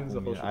iTunes, have the Apple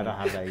whole Music. I shebang. don't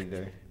have that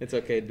either. It's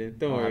okay, dude.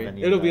 Don't I don't worry. have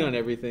any It'll of be that. on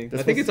everything.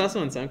 This I think was- it's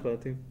also on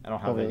SoundCloud too. I don't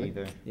have that really?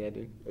 either. Yeah,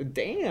 dude.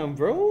 Damn,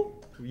 bro.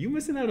 You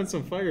missing out on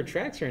some fire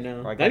tracks right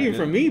now. I got Not even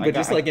Dis- from me, I but got-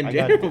 just like in I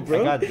got- general,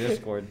 bro. I got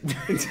Discord.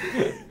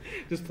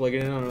 Just plug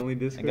it in on only I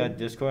Discord. got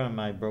Discord on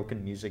my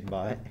broken music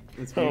bot.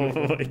 It's Oh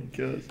beautiful. my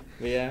gosh.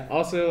 But yeah.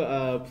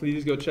 Also,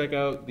 please go check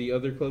out the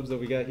other clubs that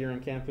we got here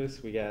on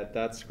campus. We got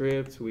Dot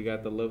Script, we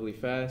got the Lovely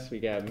Fast, we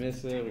got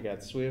Missa, we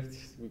got Swift.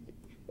 We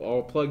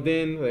all plugged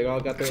in. They all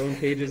got their own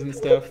pages and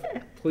stuff.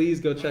 Please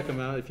go check them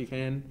out if you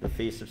can. The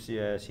face of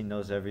CIS, he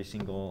knows every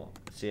single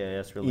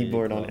CIS related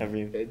E-board on club.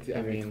 every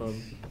club.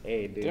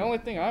 Hey, dude. The only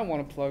thing I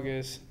want to plug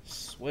is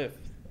Swift.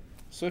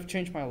 Swift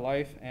changed my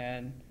life,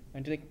 and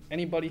I think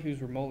anybody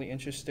who's remotely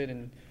interested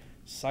in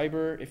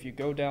cyber, if you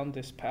go down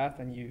this path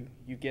and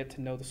you get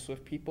to know the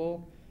Swift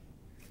people,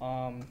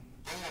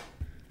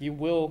 you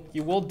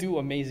will do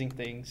amazing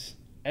things.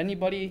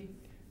 Anybody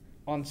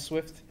on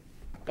Swift,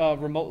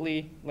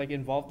 remotely like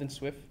involved in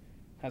Swift,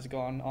 has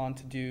gone on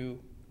to do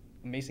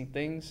amazing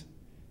things.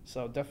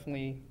 So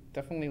definitely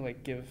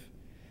like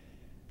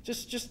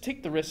just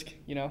take the risk,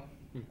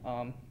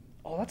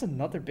 that's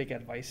another big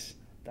advice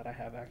that I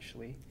have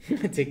actually.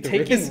 Take the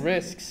Taking risk.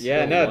 risks.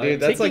 Yeah, no, dude,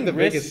 that's like the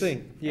biggest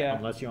thing. Yeah.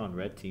 Unless you're on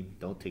red team,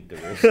 don't take the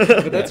risk.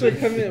 But that's where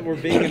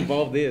being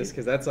involved is,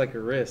 because that's like a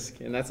risk,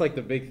 and that's like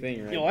the big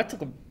thing, right? Yo, I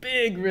took a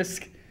big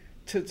risk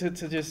to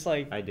just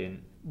like I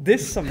didn't.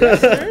 this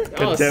semester.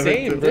 Oh,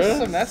 same, bro. This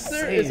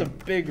semester is a Same.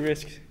 big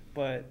risk,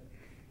 but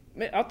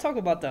I'll talk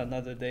about that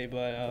another day.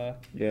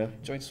 But Yeah.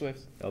 join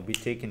Swift. I'll be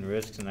taking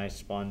risks and I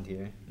spawned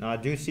here. No, I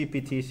do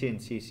CPTC and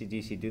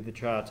CCDC. Do the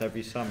tryouts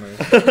every summer.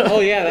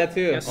 Oh yeah, that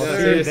too. Yes, Oh, sir.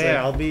 seriously. There,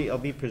 I'll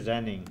be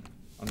presenting.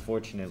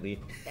 Unfortunately,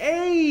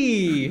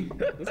 Hey,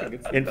 that's a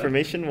good stuff.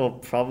 Information will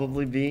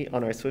probably be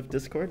on our Swift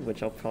Discord,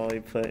 which I'll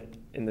probably put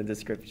in the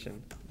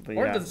description. But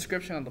Or yeah, the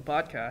description on the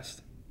podcast.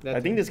 That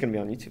I think too. this is gonna be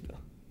on YouTube though.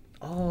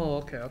 Oh,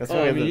 okay. That's Oh,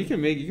 why I mean, the-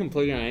 you can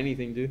plug it on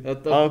anything, dude.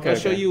 Oh, okay, I'll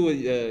show okay. you.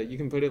 You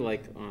can put it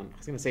like on. I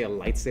was gonna say a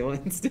light sail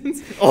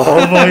instance.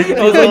 Oh my god!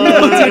 I was like,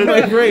 no, dude,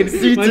 my brain. My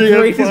CTF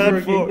brain is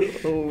platform.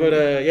 working.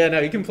 But yeah, no,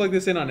 you can plug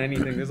this in on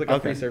anything. There's like a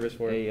free Okay. service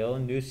for hey it. yo,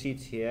 new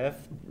CTF.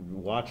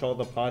 Watch all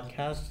the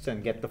podcasts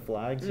and get the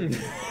flags.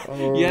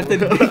 Oh. You have to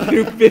dig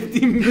through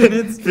 50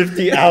 minutes,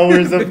 50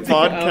 hours of 50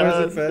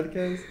 hours of podcast.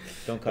 podcast.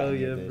 Don't cut Oh any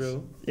yeah, of this.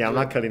 bro. Yeah, I'm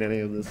not cutting any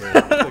of this. Okay.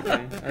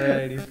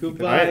 Alrighty.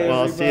 Goodbye. All right, well,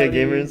 I'll see you,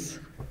 everybody. gamers.